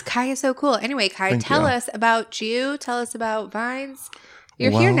 Because Kai is so cool. Anyway, Kai, Thank tell you. us about you. Tell us about Vines. You're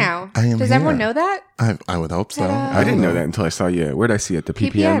here Well, now. I am Does everyone here. know that? I would hope so. Ta-da. I didn't know that until I saw you. Where'd I see it? The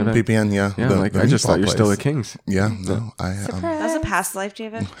PPN PPN. event? BPN, yeah. Yeah, the I just meatball thought you're still place. at King's. Yeah, no, I Surprise. That was a past life,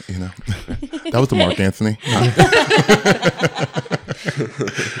 David. you know, that was the Mark Anthony.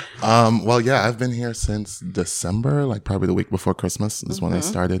 Well, yeah, I've been here since December, like probably the week before Christmas is when I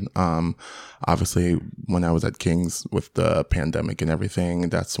started. Obviously, when I was at King's with the pandemic and everything,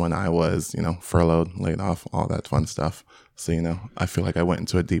 that's when I was, furloughed, laid off, all that fun stuff. So, I feel like I went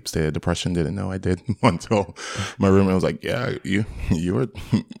into a deep state of depression. Didn't know I did until my roommate was like, yeah, you were,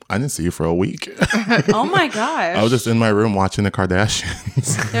 I didn't see you for a week. Oh my gosh. I was just in my room watching the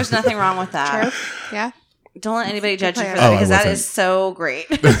Kardashians. There's nothing wrong with that. True. Yeah. Don't let anybody judge you for Oh, that I because that wasn't. is so great.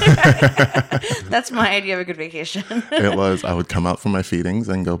 That's my idea of a good vacation. It was, I would come out for my feedings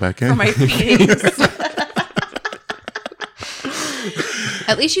and go back in. For my feedings.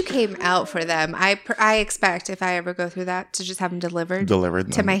 At least you came out for them. I expect if I ever go through that to just have them delivered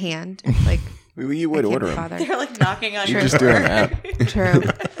Delivered to my hand. Like You I would can't order be them. bothered. They're like knocking on You your just do door. an app. True.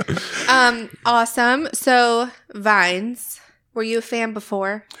 Awesome. So Vines. Were you a fan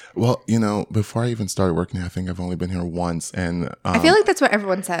before? Well, before I even started working here, I think I've only been here once. And I feel like that's what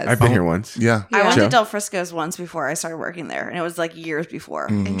everyone says. I've been here once. yeah. I went Joe? to Del Frisco's once before I started working there, and it was like years before.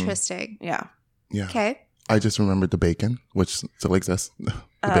 Mhm. Interesting. Yeah. Yeah. Okay. I just remembered the bacon, which still exists. The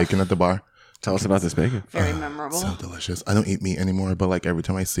bacon at the bar. Tell us about this bacon. Very memorable. So delicious. I don't eat meat anymore, but like every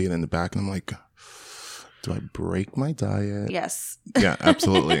time I see it in the back, and I'm like, do I break my diet? Yes. Yeah,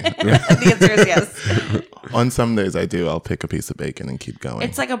 absolutely. The answer is yes. On some days I do. I'll pick a piece of bacon and keep going.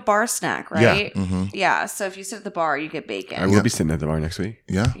 It's like a bar snack, right? Yeah. Mm-hmm. Yeah. So if you sit at the bar, you get bacon. I will be sitting at the bar next week.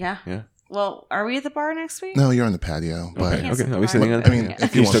 Yeah. Yeah. Yeah. Well, are we at the bar next week? No, you're on the patio. But Okay. Can't sit Are the we bar. sitting on? I mean,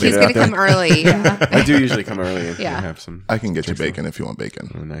 if you want still He's get it going to out come there? early. I do usually come early and Yeah. have some. I can get you Chick-fil-A. bacon if you want bacon.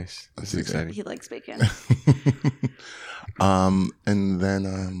 Oh, nice. This is easy. exciting. He likes bacon. And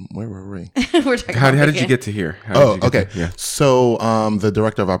then where were we? We're talking How about did you bacon. get to here? How Oh, did you get okay. to- yeah. So the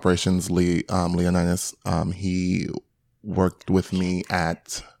director of operations, Leonidas, he worked with me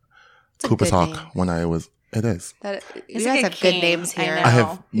at a Cooper's good Hawk name. when I was. It is. You It's guys like a have good king. names I here. know. I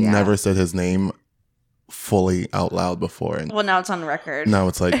have Yeah. never said his name fully out loud before, and Well, now it's on record. now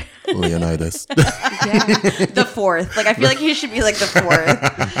it's like Leonidas. Yeah. The fourth. Like, I feel like he should be like the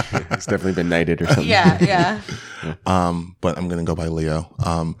fourth. It's definitely been knighted or something. Yeah. But I'm gonna go by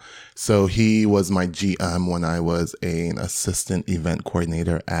Leo. So he was my GM when I was an assistant event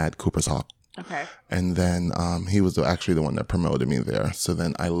coordinator at Cooper's Hawk. Okay. And then he was actually the one that promoted me there. So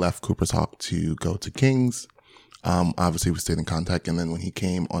then I left Cooper's Hawk to go to King's. Obviously, we stayed in contact. And then when he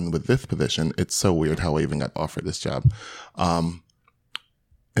came on with this position, it's so weird how I even got offered this job.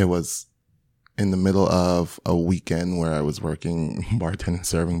 It was in the middle of a weekend where I was working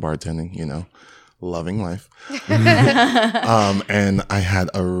bartending, you know, loving life. And I had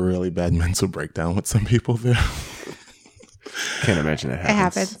a really bad mental breakdown with some people there. Can't imagine that It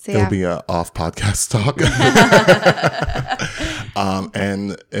happens. happens. It'll Yeah. be a off podcast talk.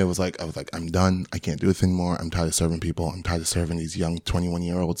 And it was like, I was like, I'm done. I can't do this anymore. I'm tired of serving people. I'm tired of serving these young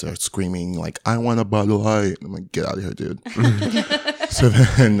 21-year-olds that are screaming like, I want a Bud Light. I'm like, get out of here, dude. So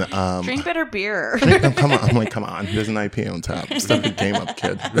then, Drink better beer. come on. I'm like, come on. There's an IPA on tap. Step the game up,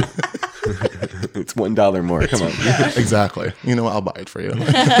 kid. It's $1 more. Come on. Exactly. You know what? I'll buy it for you.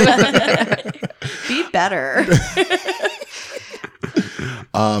 Be better.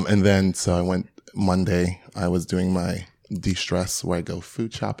 And then, so I went Monday. I was doing my de-stress where I go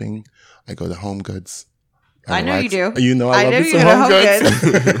food shopping. I go to Home Goods. I know you do. You know I love know me you some go to Home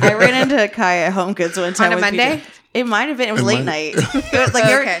Goods. I ran into Kai at Home Goods one time. On a with Monday? PJ. It might have been. It was It late might- night. Like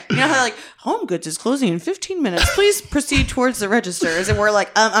Okay. you know how like Home Goods is closing in 15 minutes. Please proceed towards the registers. And we're like,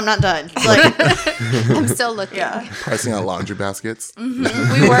 I'm not done. Like, I'm still looking. yeah. Pricing out laundry baskets.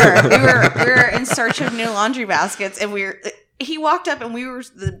 We were in search of new laundry baskets, and he walked up, and we were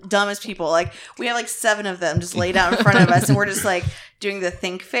the dumbest people. Like, we had like 7 of them just laid out in front of us, and we're just like doing the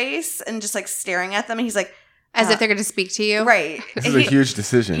think face and just like staring at them. And he's like, As if they're going to speak to you. right. This And is a he- huge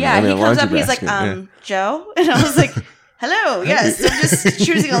decision. Yeah, I mean, he a comes laundry up, he's like, basket, yeah. Joe? And I was like, hello, yes, I'm just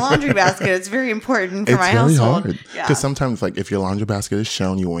choosing a laundry basket. It's very important for It's my very household. hard. Yeah. Because sometimes, like, if your laundry basket is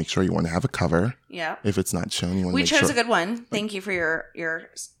shown, you want to make sure you want to have a cover. Yeah. If it's not shown, you want to We make chose sure a good one. Thank you for your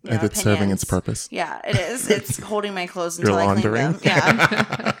if it's serving its purpose. Yeah, it is. It's holding my clothes You're until I clean laundering? them.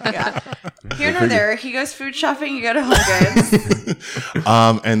 Yeah. Yeah. Here nor there. He goes food shopping, you go to Home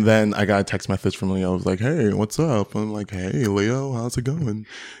Goods. And then I got a text message from Leo. I was like, hey, what's up? I'm like, hey, Leo, how's it going?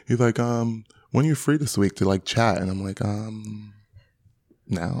 He's like, when are you free this week to like chat? And I'm like,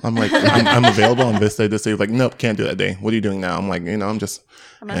 now. I'm like, I'm available on this day, this day. He's like, nope, can't do that day. What are you doing now? I'm like, I'm just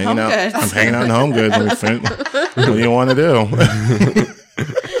I'm at hanging Home out. Goods. I'm hanging out in Home Goods. What do you want to do?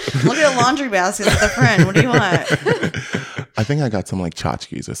 Look at the laundry basket with a friend. What do you want? I think I got some like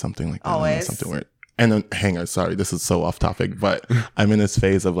tchotchkes or something like that. Always. Something weird. And then hangers. Sorry, this is so off topic, but I'm in this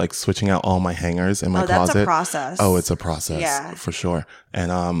phase of like switching out all my hangers in my That's closet. a process. Oh, it's a process. Yeah. For sure.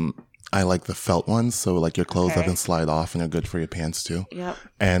 And I like the felt ones, so like your clothes Okay. doesn't slide off and they're good for your pants too. Yep.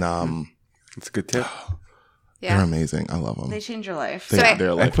 And It's a good tip. they're Yeah. amazing. I love them. They change your life. So I- They're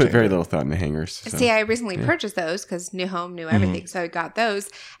I life put very changing. little thought into hangers. So. See, I recently purchased those because new home, new everything. So I got those.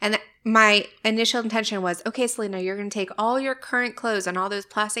 And my initial intention was, okay, Selena, you're going to take all your current clothes and all those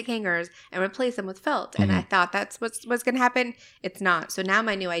plastic hangers and replace them with felt. And I thought that's what's going to happen. It's not. So now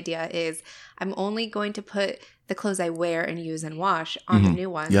my new idea is I'm only going to put the clothes I wear and use and wash on the new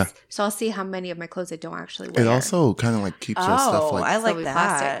ones. Yeah. So I'll see how many of my clothes I don't actually wear. It also kind of like keeps your stuff Oh, like I So like we that.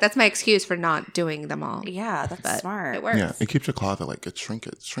 plastic. That's my excuse for not doing them all. Yeah, that's But smart. it works. yeah, it keeps your closet like it shrinks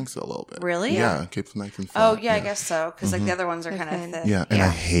it a little bit. Really? Yeah, it keeps it nice and Oh, flat. yeah, I guess so. Because like the other ones are They're kind of thin. thin. Yeah, and Yeah. I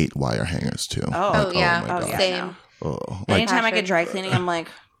hate wire hangers too. Oh. Oh, yeah. my Oh, God. yeah. Same. Oh, like Anytime I Passion. get dry cleaning, I'm like,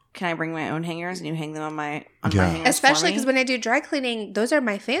 can I bring my own hangers and you hang them on my Yeah. hangers? Especially because because when I do dry cleaning, those are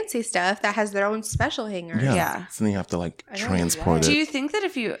my fancy stuff that has their own special hangers. yeah. Yeah. So then you have to like I don't do transport Do it. you think that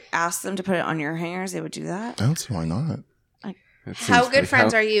if you asked them to put it on your hangers, they would do that? I don't see why not. How good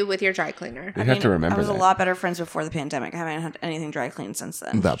friends are you with your dry cleaner? You have to remember I was that. a lot better friends before the pandemic. I haven't had anything dry cleaned since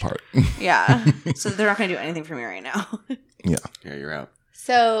then. That part. Yeah. So they're not going to do anything for me right now. Yeah. Yeah, you're out.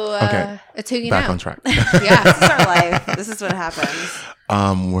 So Okay. it's who you Back know. on track. Yeah. This is our life. This is what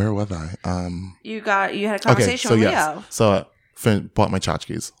happens. Where was I? You had a conversation with Leo. So bought my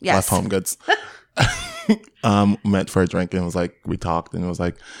tchotchkes. Yes. Left Home Goods. Met for a drink and it was like, we talked and it was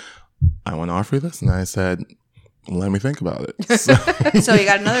like, I want to offer you this. And I said, let me think about it. So you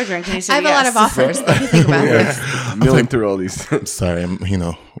got another drink and you said I have a lot of offers. Let me think about this. Milling through all these. Sorry, I'm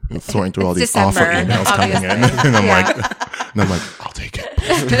sorting through all It's these awful December, emails coming in, obviously. and I'm like, I'll take it.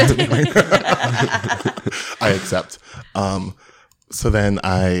 I accept. So then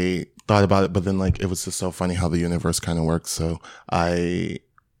I thought about it, but then like it was just so funny how the universe kind of works. So I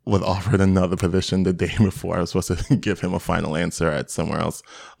was offered another position the day before. I was supposed to give him a final answer at somewhere else,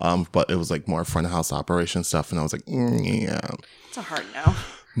 but it was like more front of house operation stuff, and I was like, yeah, It's a hard no.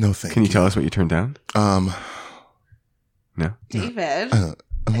 no thank Can you tell us what you turned down? No. David.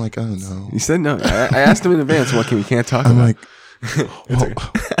 I'm like, I don't know. You said no. I asked him in advance. What can we can't talk I'm about? like, well,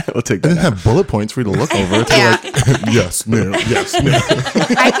 We'll take I that. didn't have bullet points for you to look over. To Yeah. like, yes, no, yes, no.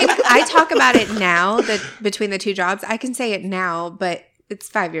 I talk about it now that between the two jobs. I can say it now, but it's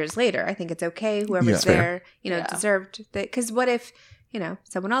 5 years later. I think it's okay. Whoever's Yeah. there, Yeah. deserved that. Because what if,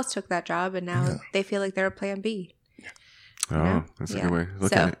 someone else took that job and now they feel like they're a plan B? Oh, that's a good way to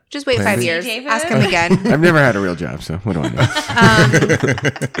look so at it. just wait Plan 5 B. years. David? Ask him again. I've never had a real job, so what do I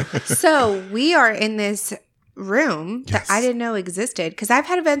know? So we are in this room that Yes. I didn't know existed because I've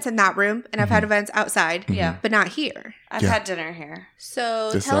had events in that room and I've had events outside, Yeah. but not here. I've Yeah. had dinner here. So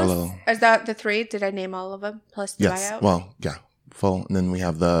Just tell our us, little- is that the three? Did I name all of them? Plus the Yes. buyout? Well, yeah, full. And then we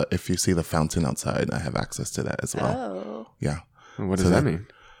have if you see the fountain outside, I have access to that as well. Oh. Yeah. What does So that that- mean?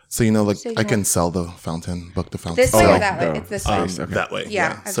 So, like, So you I can have- sell the fountain, book the fountain. This way Oh, or that way? no. It's this way. Okay. That way.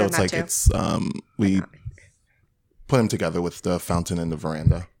 Yeah, I've so done it's that like, too. it's, we put them together with the fountain and the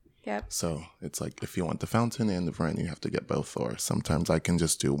veranda. Yep. So it's like, if you want the fountain and the veranda, you have to get both, or sometimes I can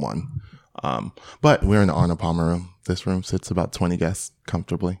just do one. But we're in the Arnold Palmer room. This room sits about 20 guests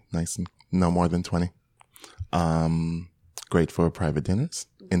comfortably, nice and no more than 20. Great for private dinners,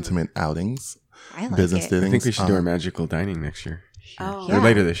 intimate outings, I like business it. dinnings. I think we should do our magical dining next year. Oh. Or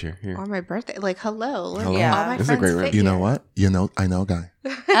later this year. Here. Or my birthday. Like, hello. Look, Hello. Yeah. all my This is a friends great room. fit You know here. what? I know a guy.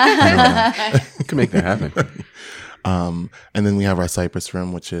 We can make that happen. And then we have our Cypress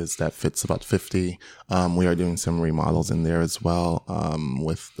room, that fits about 50. We are doing some remodels in there as well,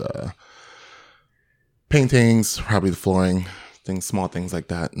 with the paintings, probably the flooring, small things like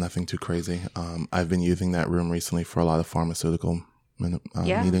that. Nothing too crazy. I've been using that room recently for a lot of pharmaceutical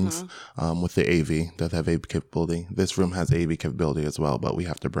meetings, with the AV that have AV capability. This room has AV capability as well, but we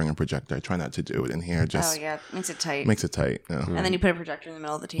have to bring a projector. I try not to do it in here. Just Oh, yeah. Makes it tight. makes it tight. Yeah. And then you put a projector in the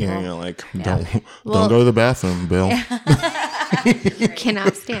middle of the table. Yeah, you're like, Yeah. don't go to the bathroom, Bill.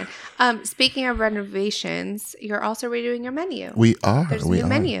 Cannot stand. Speaking of renovations, you're also redoing your menu. We are. There's a we new are.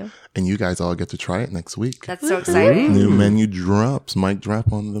 menu. And you guys all get to try it next week. That's so exciting. New menu drops. Mic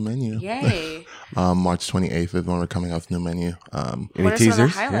drop on the menu. Yay. March 28th is when we're coming out with new menu. Any What are teasers? some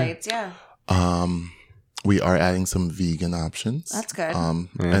of the highlights? Yeah. We are adding some vegan options. That's good.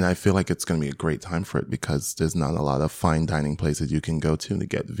 And I feel like it's going to be a great time for it because there's not a lot of fine dining places you can go to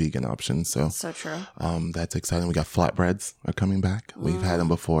get vegan options. So, So true. that's exciting. We got flatbreads are coming back. We've had them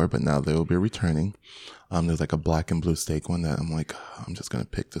before, but now they will be returning. There's like a black and blue steak one that I'm like, I'm just going to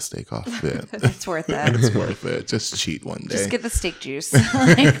pick the steak off it. It's worth it. It's worth it. Just cheat one day. Just get the steak juice.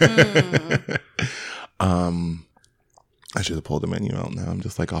 Like, I should have pulled the menu out now. I'm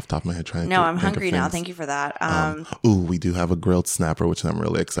just like off the top of my head trying to no, I'm think of hungry now. things. Thank you for that. We do have a grilled snapper, which I'm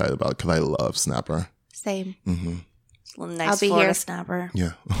really excited about because I love snapper. Same. A little nice I'll be Florida here. snapper.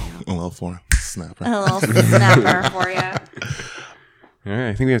 Yeah, a little for snapper. A little snapper for you. All right,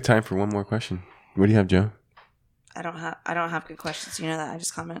 I think we have time for one more question. What do you have, Joe? I don't have good questions. You know that. I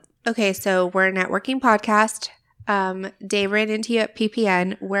just comment. Okay, so we're a networking podcast. Dave ran into you at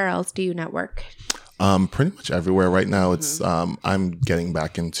PPN. Where else do you network? Pretty much everywhere right now. It's I'm getting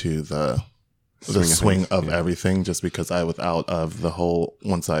back into the swing of everything just because I was out of the whole.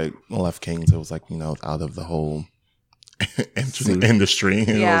 Once I left Kings, it was like out of the whole industry,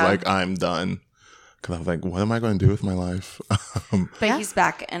 and I was like, I'm done. Because I was like, what am I going to do with my life? But he's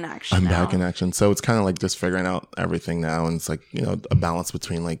back in action. I'm now. back in action. So it's kind of like just figuring out everything now. And it's like, a balance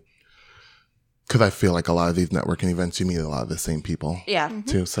between because I feel like a lot of these networking events, you meet a lot of the same people Yeah.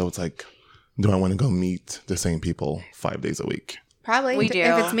 too. So it's like, do I want to go meet the same people 5 days a week? Probably. We do.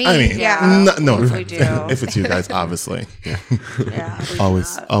 If it's me. I mean, yeah. no We offense. do. If it's you guys, obviously. Yeah. we do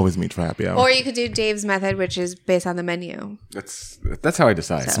that. Always meet for happy hour. Or you could do Dave's method, which is based on the menu. That's how I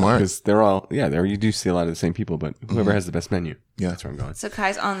decide. Smart. Because they're all, there you do see a lot of the same people, but whoever has the best menu. Yeah. That's where I'm going. So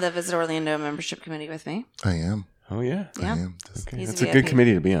Kai's on the Visit Orlando membership committee with me. I am. Oh, yeah. Yeah. I am. Okay. He's That's a a good VIP.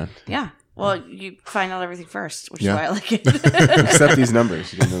 committee to be on. Yeah. Well, you find out everything first, which Yeah. is why I like it. Except these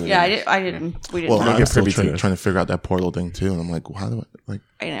numbers. You didn't know the Yeah, numbers. I didn't. We didn't. Well, don't I'm get still privy to trying this. to figure out that portal thing too, and I'm like, how do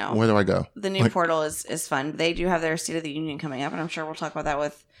I know. where do I go? The new Like- portal is fun. They do have their State of the Union coming up, and I'm sure we'll talk about that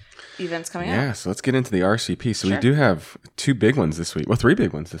with events coming up. Yeah, so let's get into the RCP. So Sure. we do have 2 big ones this week. Well, 3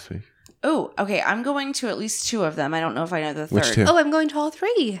 big ones this week. Oh, okay. I'm going to at least 2 of them. I don't know if I know the third. Which 2? Oh, I'm going to all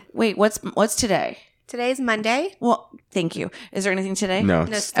 3. Wait, what's today? Today's Monday. Well, thank you. Is there anything today? No,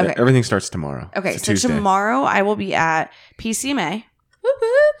 No, it's, okay. everything starts tomorrow. Okay, It's a so Tuesday. tomorrow I will be at PCMA Whoop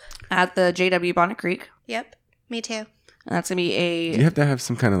whoop. at the JW Bonnet Creek, Yep. Me too. and that's gonna be Do you have to have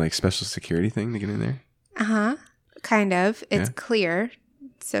some kind of like special security thing to get in there? Uh-huh. Kind of. It's Yeah. clear.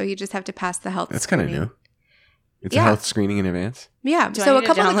 So you just have to pass the health That's kind of screening. new. It's Yeah. a health screening in advance. Yeah. Do so I a need to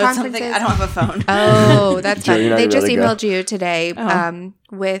couple of the download conferences. something? I don't have a phone. Oh, that's Joe, fine. you're not They just ready to go. emailed you today Oh.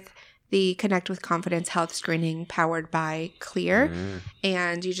 with the Connect with Confidence health screening powered by Clear. Mm.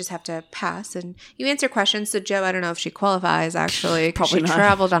 And you just have to pass. And you answer questions. So, Joe, I don't know if she qualifies, actually. 'Cause Probably she not.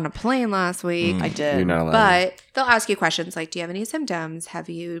 traveled on a plane last week. I did. You're not allowed. But they'll ask you questions like, do you have any symptoms? Have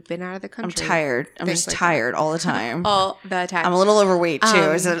you been out of the I'm country? tired. I'm Things just like that. tired all the time. All the time. I'm a little overweight too.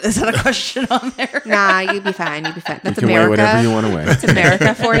 Um, Is that a question on there? Nah, you'd be fine. You'd be fine. That's you can America. weigh whatever you want to weigh. It's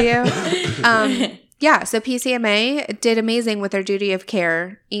America for you. Yeah, so PCMA did amazing with their duty of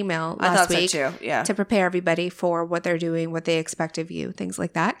care email I last thought week so too. Yeah. to prepare everybody for what they're doing, what they expect of you, things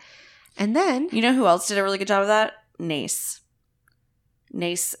like that. And then, You know who else did a really good job of that? NACE.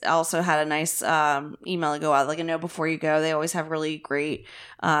 NACE also had a nice email to go out, like a know before you go. They always have really great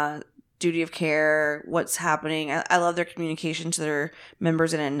duty of care, what's happening. I love their communication to their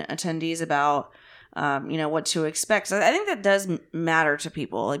members and attendees about, what to expect. So I think that does matter to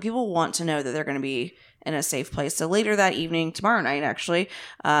people. Like people want to know that they're going to be in a safe place. So later that evening, tomorrow night actually,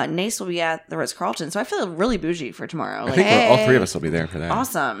 NACE will be at the Ritz-Carlton. So I feel really bougie for tomorrow. I Like, think all 3 of us will be there for that.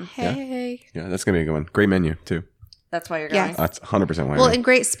 awesome. hey. Yeah, that's going to be a good one. Great menu, too. That's why you're Yes. going. That's 100% why. Well, I'm and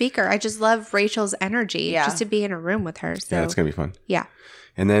great speaker. I just love Rachel's energy Yeah. just to be in a room with her. So, Yeah, it's going to be fun. yeah.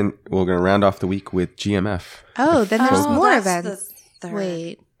 And then we're going to round off the week with GMF. Oh, then there's Oh, more that's events. the third.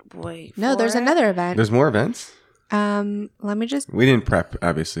 Wait. Wait. No, there's for it? another event. There's more events? Let me just. We didn't prep,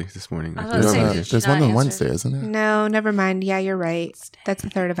 obviously, this morning. I was There's gonna say, no- did you There's not one on answer? Wednesday, isn't there? No, never mind. Yeah, you're right. That's the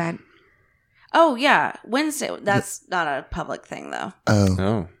third event. Oh yeah, Wednesday. That's not a public thing though. Oh,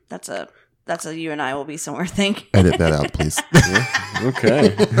 Oh, That's a you and I will be somewhere thing. edit that out, please.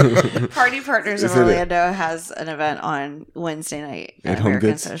 okay. Party Partners of Is it a- Orlando has an event on Wednesday night At at Home American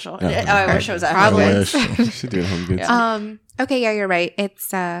Goods? Social. Oh, Oh, I okay. wish it was at Probably. Home I Goods. wish. Should do home goods. Yeah. Okay, yeah, you're right.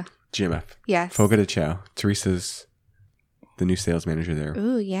 It's GMF. yes. Fogo de Chao. Teresa's the new sales manager there.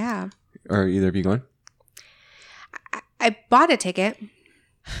 Ooh, yeah. Are either of you going? I bought a ticket,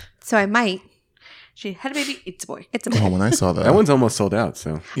 so I might. She had a baby. It's a boy. It's a Oh, when I saw that, That one's almost sold out,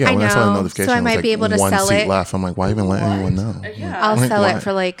 so. yeah, I when I saw the know. notification, So I it was might like be able to one sell seat it. left. I'm like, why even let anyone know? Yeah. I'll Like, sell why? it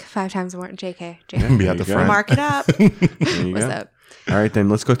for like 5 times more. JK. Yeah, Be there at the you go. front. Mark it up. There you What's go. up? All right, then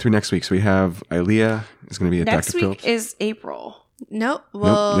let's go through next week. So we have Ilea is going to be at Next Dr. week Phillips. is April. Nope. Nope,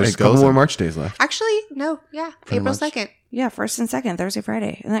 Well, there's It a couple goes more in. March days left. actually, no. Yeah, Pretty April much. 2nd. Yeah, 1st and 2nd, Thursday,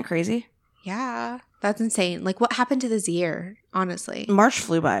 Friday. Isn't that crazy? Yeah, that's insane. Like, what happened to this year? Honestly, March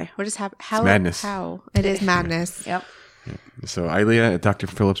flew by. what just happened? How? madness. How it is madness. Yep. So Ilea at Dr.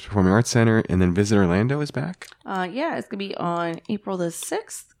 Phillips Performing Arts Center, and then Visit Orlando is back. Yeah, it's gonna be on April the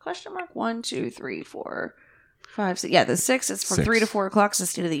 6th. Question mark 1, 2, 3, 4, 5, 6. Yeah, the 6th. It's from 6. 3 to 4 o'clock. It's the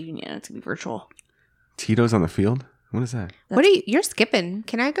State of the Union. It's gonna be virtual. Tito's on the field. What is that? What are you? You're skipping.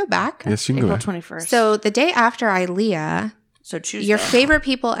 Can I go back? Yes, you can go April back. 21st. So the day after Ilea, so Tuesday. your favorite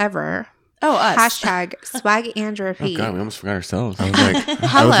people ever. Oh, us. Hashtag swag and Oh repeat. God, we almost forgot ourselves. I was like,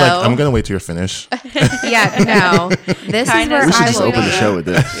 Hello. I'm gonna wait till you're finished. Yeah, no. This is Kinda. where We should I just will open the be. show with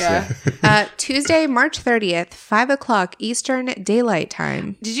this. Yeah. Tuesday, March 30th, 5 o'clock Eastern Daylight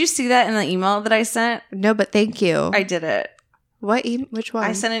Time. Did you see that in the email that I sent? No, but thank you. I did it. Which one?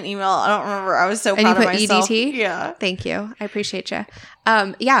 I sent an email. I don't remember. I was so And you proud of put myself. EDT? Yeah. Thank you. I appreciate you.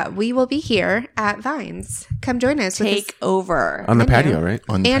 Yeah, we will be here at Vines. Come join us. with Take over. On the Menu. patio, right?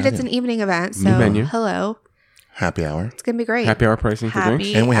 On the and it's patio. an evening event. New So, menu. hello. happy hour. It's going to be great. Happy hour pricing for Happy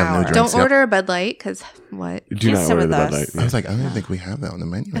drinks. And we have no hour. drinks. Don't Yep. order a Bud Light because what? Do Get not some order with the Bud us. Light. I was like, I don't think we have that on the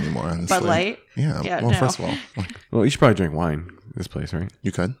menu anymore. Honestly. Bud Light? Yeah. Yeah, Well, no. first of all, like, Well, you should probably drink wine. This place, right?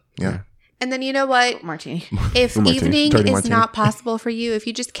 you could. Yeah. And then you know what? Martini. If Martini. evening Dirty is martini. not possible for you, if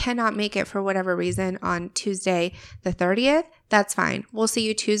you just cannot make it for whatever reason on Tuesday the 30th, that's fine. We'll see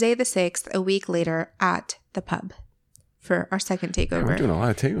you Tuesday the 6th, a week later at the pub for our second We're takeover. doing a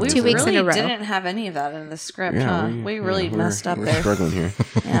lot of takeovers. We 2 weeks really in a row. didn't have any of that in the script, Yeah, huh? We really we're- messed up we're there. struggling here.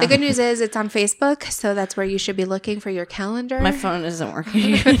 Yeah. The good news is it's on Facebook, so that's where you should be looking for your calendar. My phone isn't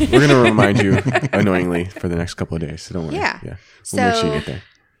working. We're going to remind you annoyingly for the next couple of days, so don't worry. Yeah. We'll make sure you So- get there.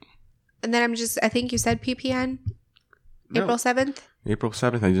 And then I think you said PPN, No. April 7th. April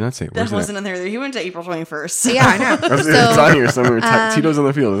 7th, I did not say it. Where's That it wasn't in there. He went to April 21st. Yeah, I know. It's on So here somewhere. Tito's on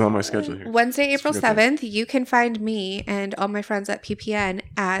the field. It's on my schedule here. Wednesday, April Let's forget 7th, you can find me and all my friends at PPN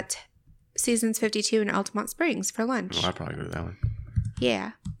at Seasons 52 in Altamont Springs for lunch. Well, I'll probably go to that one.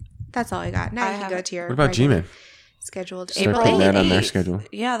 Yeah. That's all I got. Now I you can have- go to your What about regular G-Man? scheduled Start April putting that 8th. on their schedule.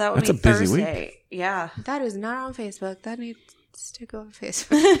 Yeah, that would That's be a busy week. Thursday. Yeah. That is not on Facebook. That needs to go on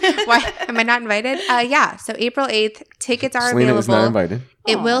Facebook. Why am I not invited? Yeah. So April 8th, tickets are Selena is not available. invited.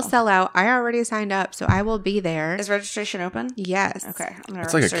 It will Aw. sell out. I already signed up, so I will be there. Is registration open? Yes. Okay. I'm gonna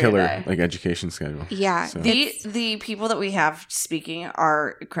It's like a register killer today. like education schedule. Yeah. So The people that we have speaking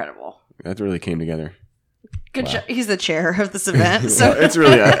are incredible. that really came together. Good Wow. job. He's the chair of this event. So Well, it's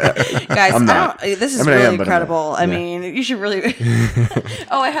really guys, I'm I not. don't, this is I mean, I really am, but I'm not. incredible. I Yeah. mean, you should really.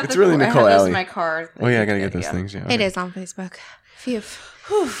 Oh, I have It's the really I have Nicole those Alley. in my car. Oh yeah, I gotta get those things. Yeah. It okay. is on Facebook. Phew.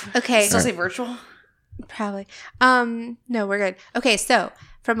 Okay. Still say virtual. Probably. No, we're good. Okay, so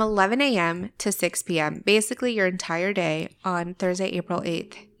from 11 a.m. to 6 p.m., basically your entire day on Thursday, April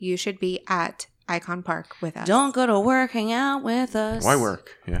 8th, you should be at Icon Park with us. Don't go to work. Hang out with us. Why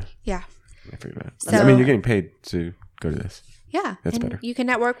work? Yeah, Yeah. I figured that. So- I mean, you're getting paid to go to this. Yeah. That's and better. You can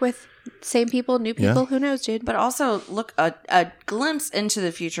network with same people, new people. Yeah. Who knows, dude? But also look a glimpse into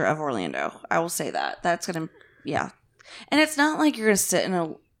the future of Orlando. I will say that. That's gonna And it's not like you're gonna sit in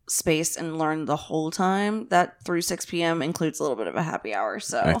a space and learn the whole time. That through 6 p.m. includes a little bit of a happy hour,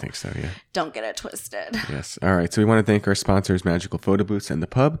 so I think so. Yeah. don't get it twisted. Yes. All right. So we want to thank our sponsors, Magical Photo Booths and the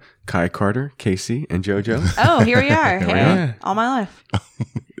Pub, Kai Carter, Casey, and JoJo. Oh, here we are. we Hey, are. all my life.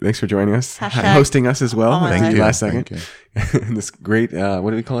 Thanks for joining us, Hashtag hosting us as well. all my at life. the last second. Thank you. In this great,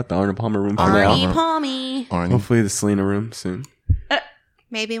 what do we call it? The Arnold Palmer room Arnold finale. Arnie Palmer. Palmy. Arnie. Hopefully the Selena room soon.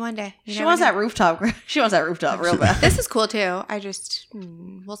 Maybe one day. You She never wants know. that rooftop. She wants that rooftop real bad. This is cool too. I just,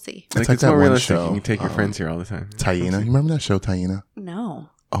 we'll see. Like, It's like it's that more one realistic. show, You can take your friends here all the time. Taina. You remember that show, Taina? No.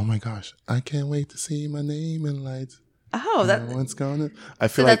 Oh my gosh. I can't wait to see my name in lights. Oh, that. What's going on? I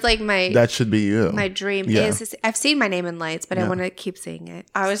So feel that's like my that should be you. my dream Yeah. is. I've seen My Name in Lights, but I Yeah. want to keep seeing it.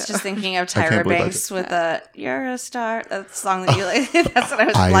 I was so. just thinking of I Tyra can't believe I Banks with a "You're a Star." That song that you like. That's what I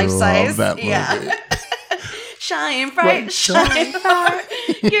was I life love size. that movie. Yeah. Shine bright, What? shine bright.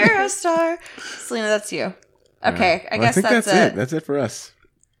 You're a star. Selena, that's you. Okay, I Well, guess think that's it. That's it for us.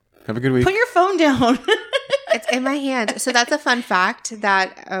 Have a good week. Put your phone down. It's in my hand. So that's a fun fact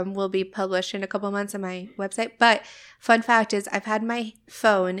that will be published in a couple months on my website. But fun fact is I've had my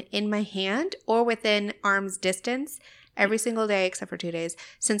phone in my hand or within arm's distance every single day except for 2 days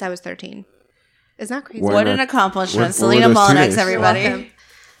since I was 13. Isn't that crazy? Why What not? an accomplishment, What Selena were those 2 Molinax, days? everybody. You're welcome.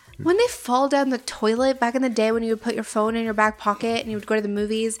 When they fall down the toilet back in the day when you would put your phone in your back pocket and you would go to the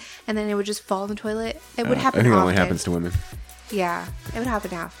movies and then it would just fall in the toilet, it would happen I think it often. only happens to women. Yeah, it would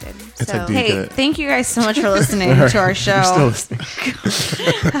happen often. It's so like, do you Hey, get it? thank you guys so much for listening to our You're still show. listening.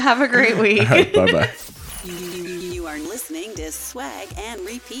 Have a great week. All right, bye-bye. You are listening to Swag and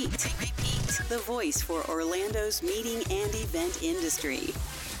Repeat. The voice for Orlando's meeting and event industry.